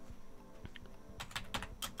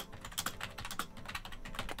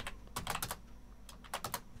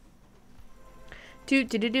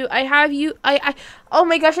 I have you. Oh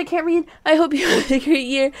my gosh, I can't read. I hope you have a great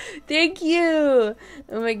year. Thank you.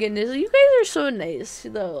 Oh my goodness. You guys are so nice,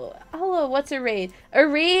 though. Hello, what's a raid? A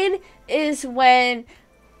raid is when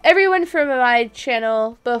everyone from my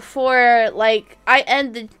channel, before, like,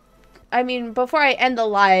 before I end the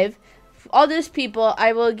live, all those people,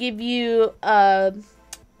 I will give you,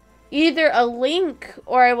 either a link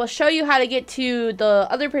or I will show you how to get to the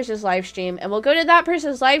other person's live stream, and we'll go to that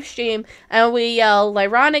person's live stream and we yell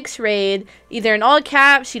Lyronyx raid, either in all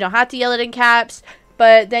caps. You don't have to yell it in caps,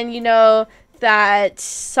 but then you know that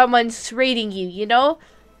someone's raiding you, you know?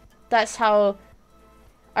 That's how.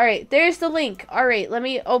 Alright, there's the link. Alright, let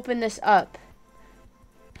me open this up.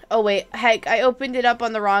 Oh wait, heck, I opened it up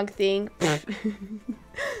on the wrong thing.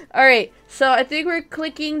 Alright, so I think we're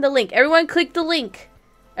clicking the link. Everyone click the link.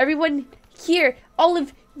 Everyone here, all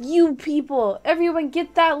of you people, everyone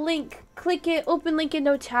get that link. Click it, open link in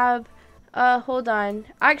no tab. Hold on.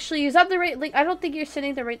 Actually, is that the right link? I don't think you're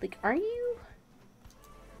sending the right link. Are you?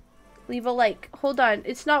 Leave a like. Hold on.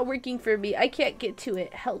 It's not working for me. I can't get to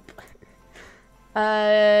it. Help.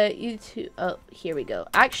 YouTube. Oh, here we go.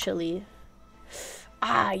 Actually.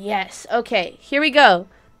 Ah, yes. Okay, here we go.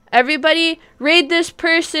 Everybody, raid this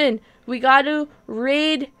person. We got to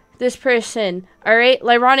raid this person. All right,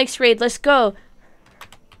 Lyronyx raid. Let's go.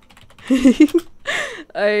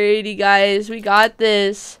 Alrighty, guys. We got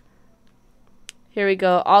this. Here we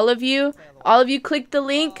go. All of you, click the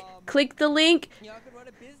link. Click the link.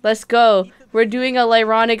 Let's go. We're doing a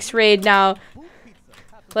Lyronyx raid now.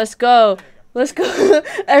 Let's go. Let's go.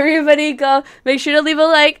 Everybody go. Make sure to leave a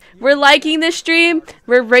like. We're liking the stream.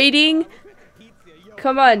 We're rating.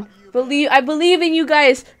 Come on. I believe in you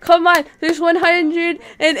guys. Come on. There's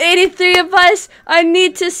 183 of us. I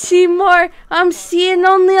need to see more. I'm seeing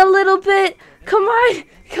only a little bit. Come on.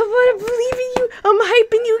 Come on. I believe in you. I'm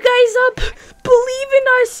hyping you guys up. Believe in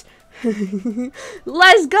us.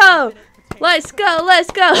 Let's go. Let's go.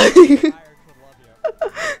 Let's go.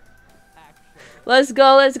 Let's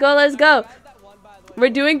go. Let's go. Let's go. We're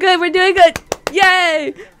doing good. We're doing good.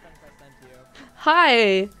 Yay.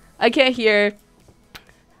 Hi. I can't hear.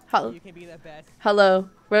 Hello. Hello.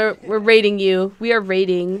 We're rating you. We are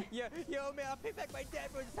rating.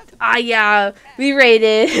 Ah, yeah. We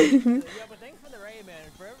rated.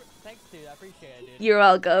 You're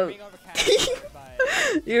welcome.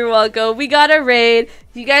 You're welcome. We got a raid.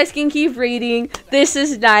 You guys can keep rating. This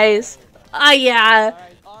is nice. Ah, yeah.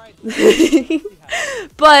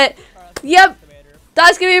 But, yep.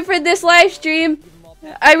 That's gonna be for this live stream.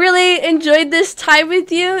 I really enjoyed this time with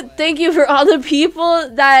you. Thank you for all the people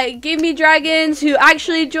that gave me dragons, who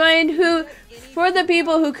actually joined, for the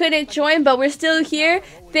people who couldn't join but we're still here.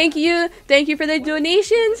 Thank you. Thank you for the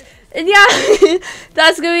donations. And yeah,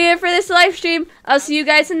 that's gonna be it for this live stream. I'll see you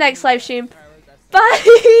guys in the next live stream.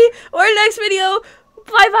 Bye. Or next video.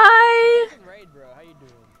 Bye bye.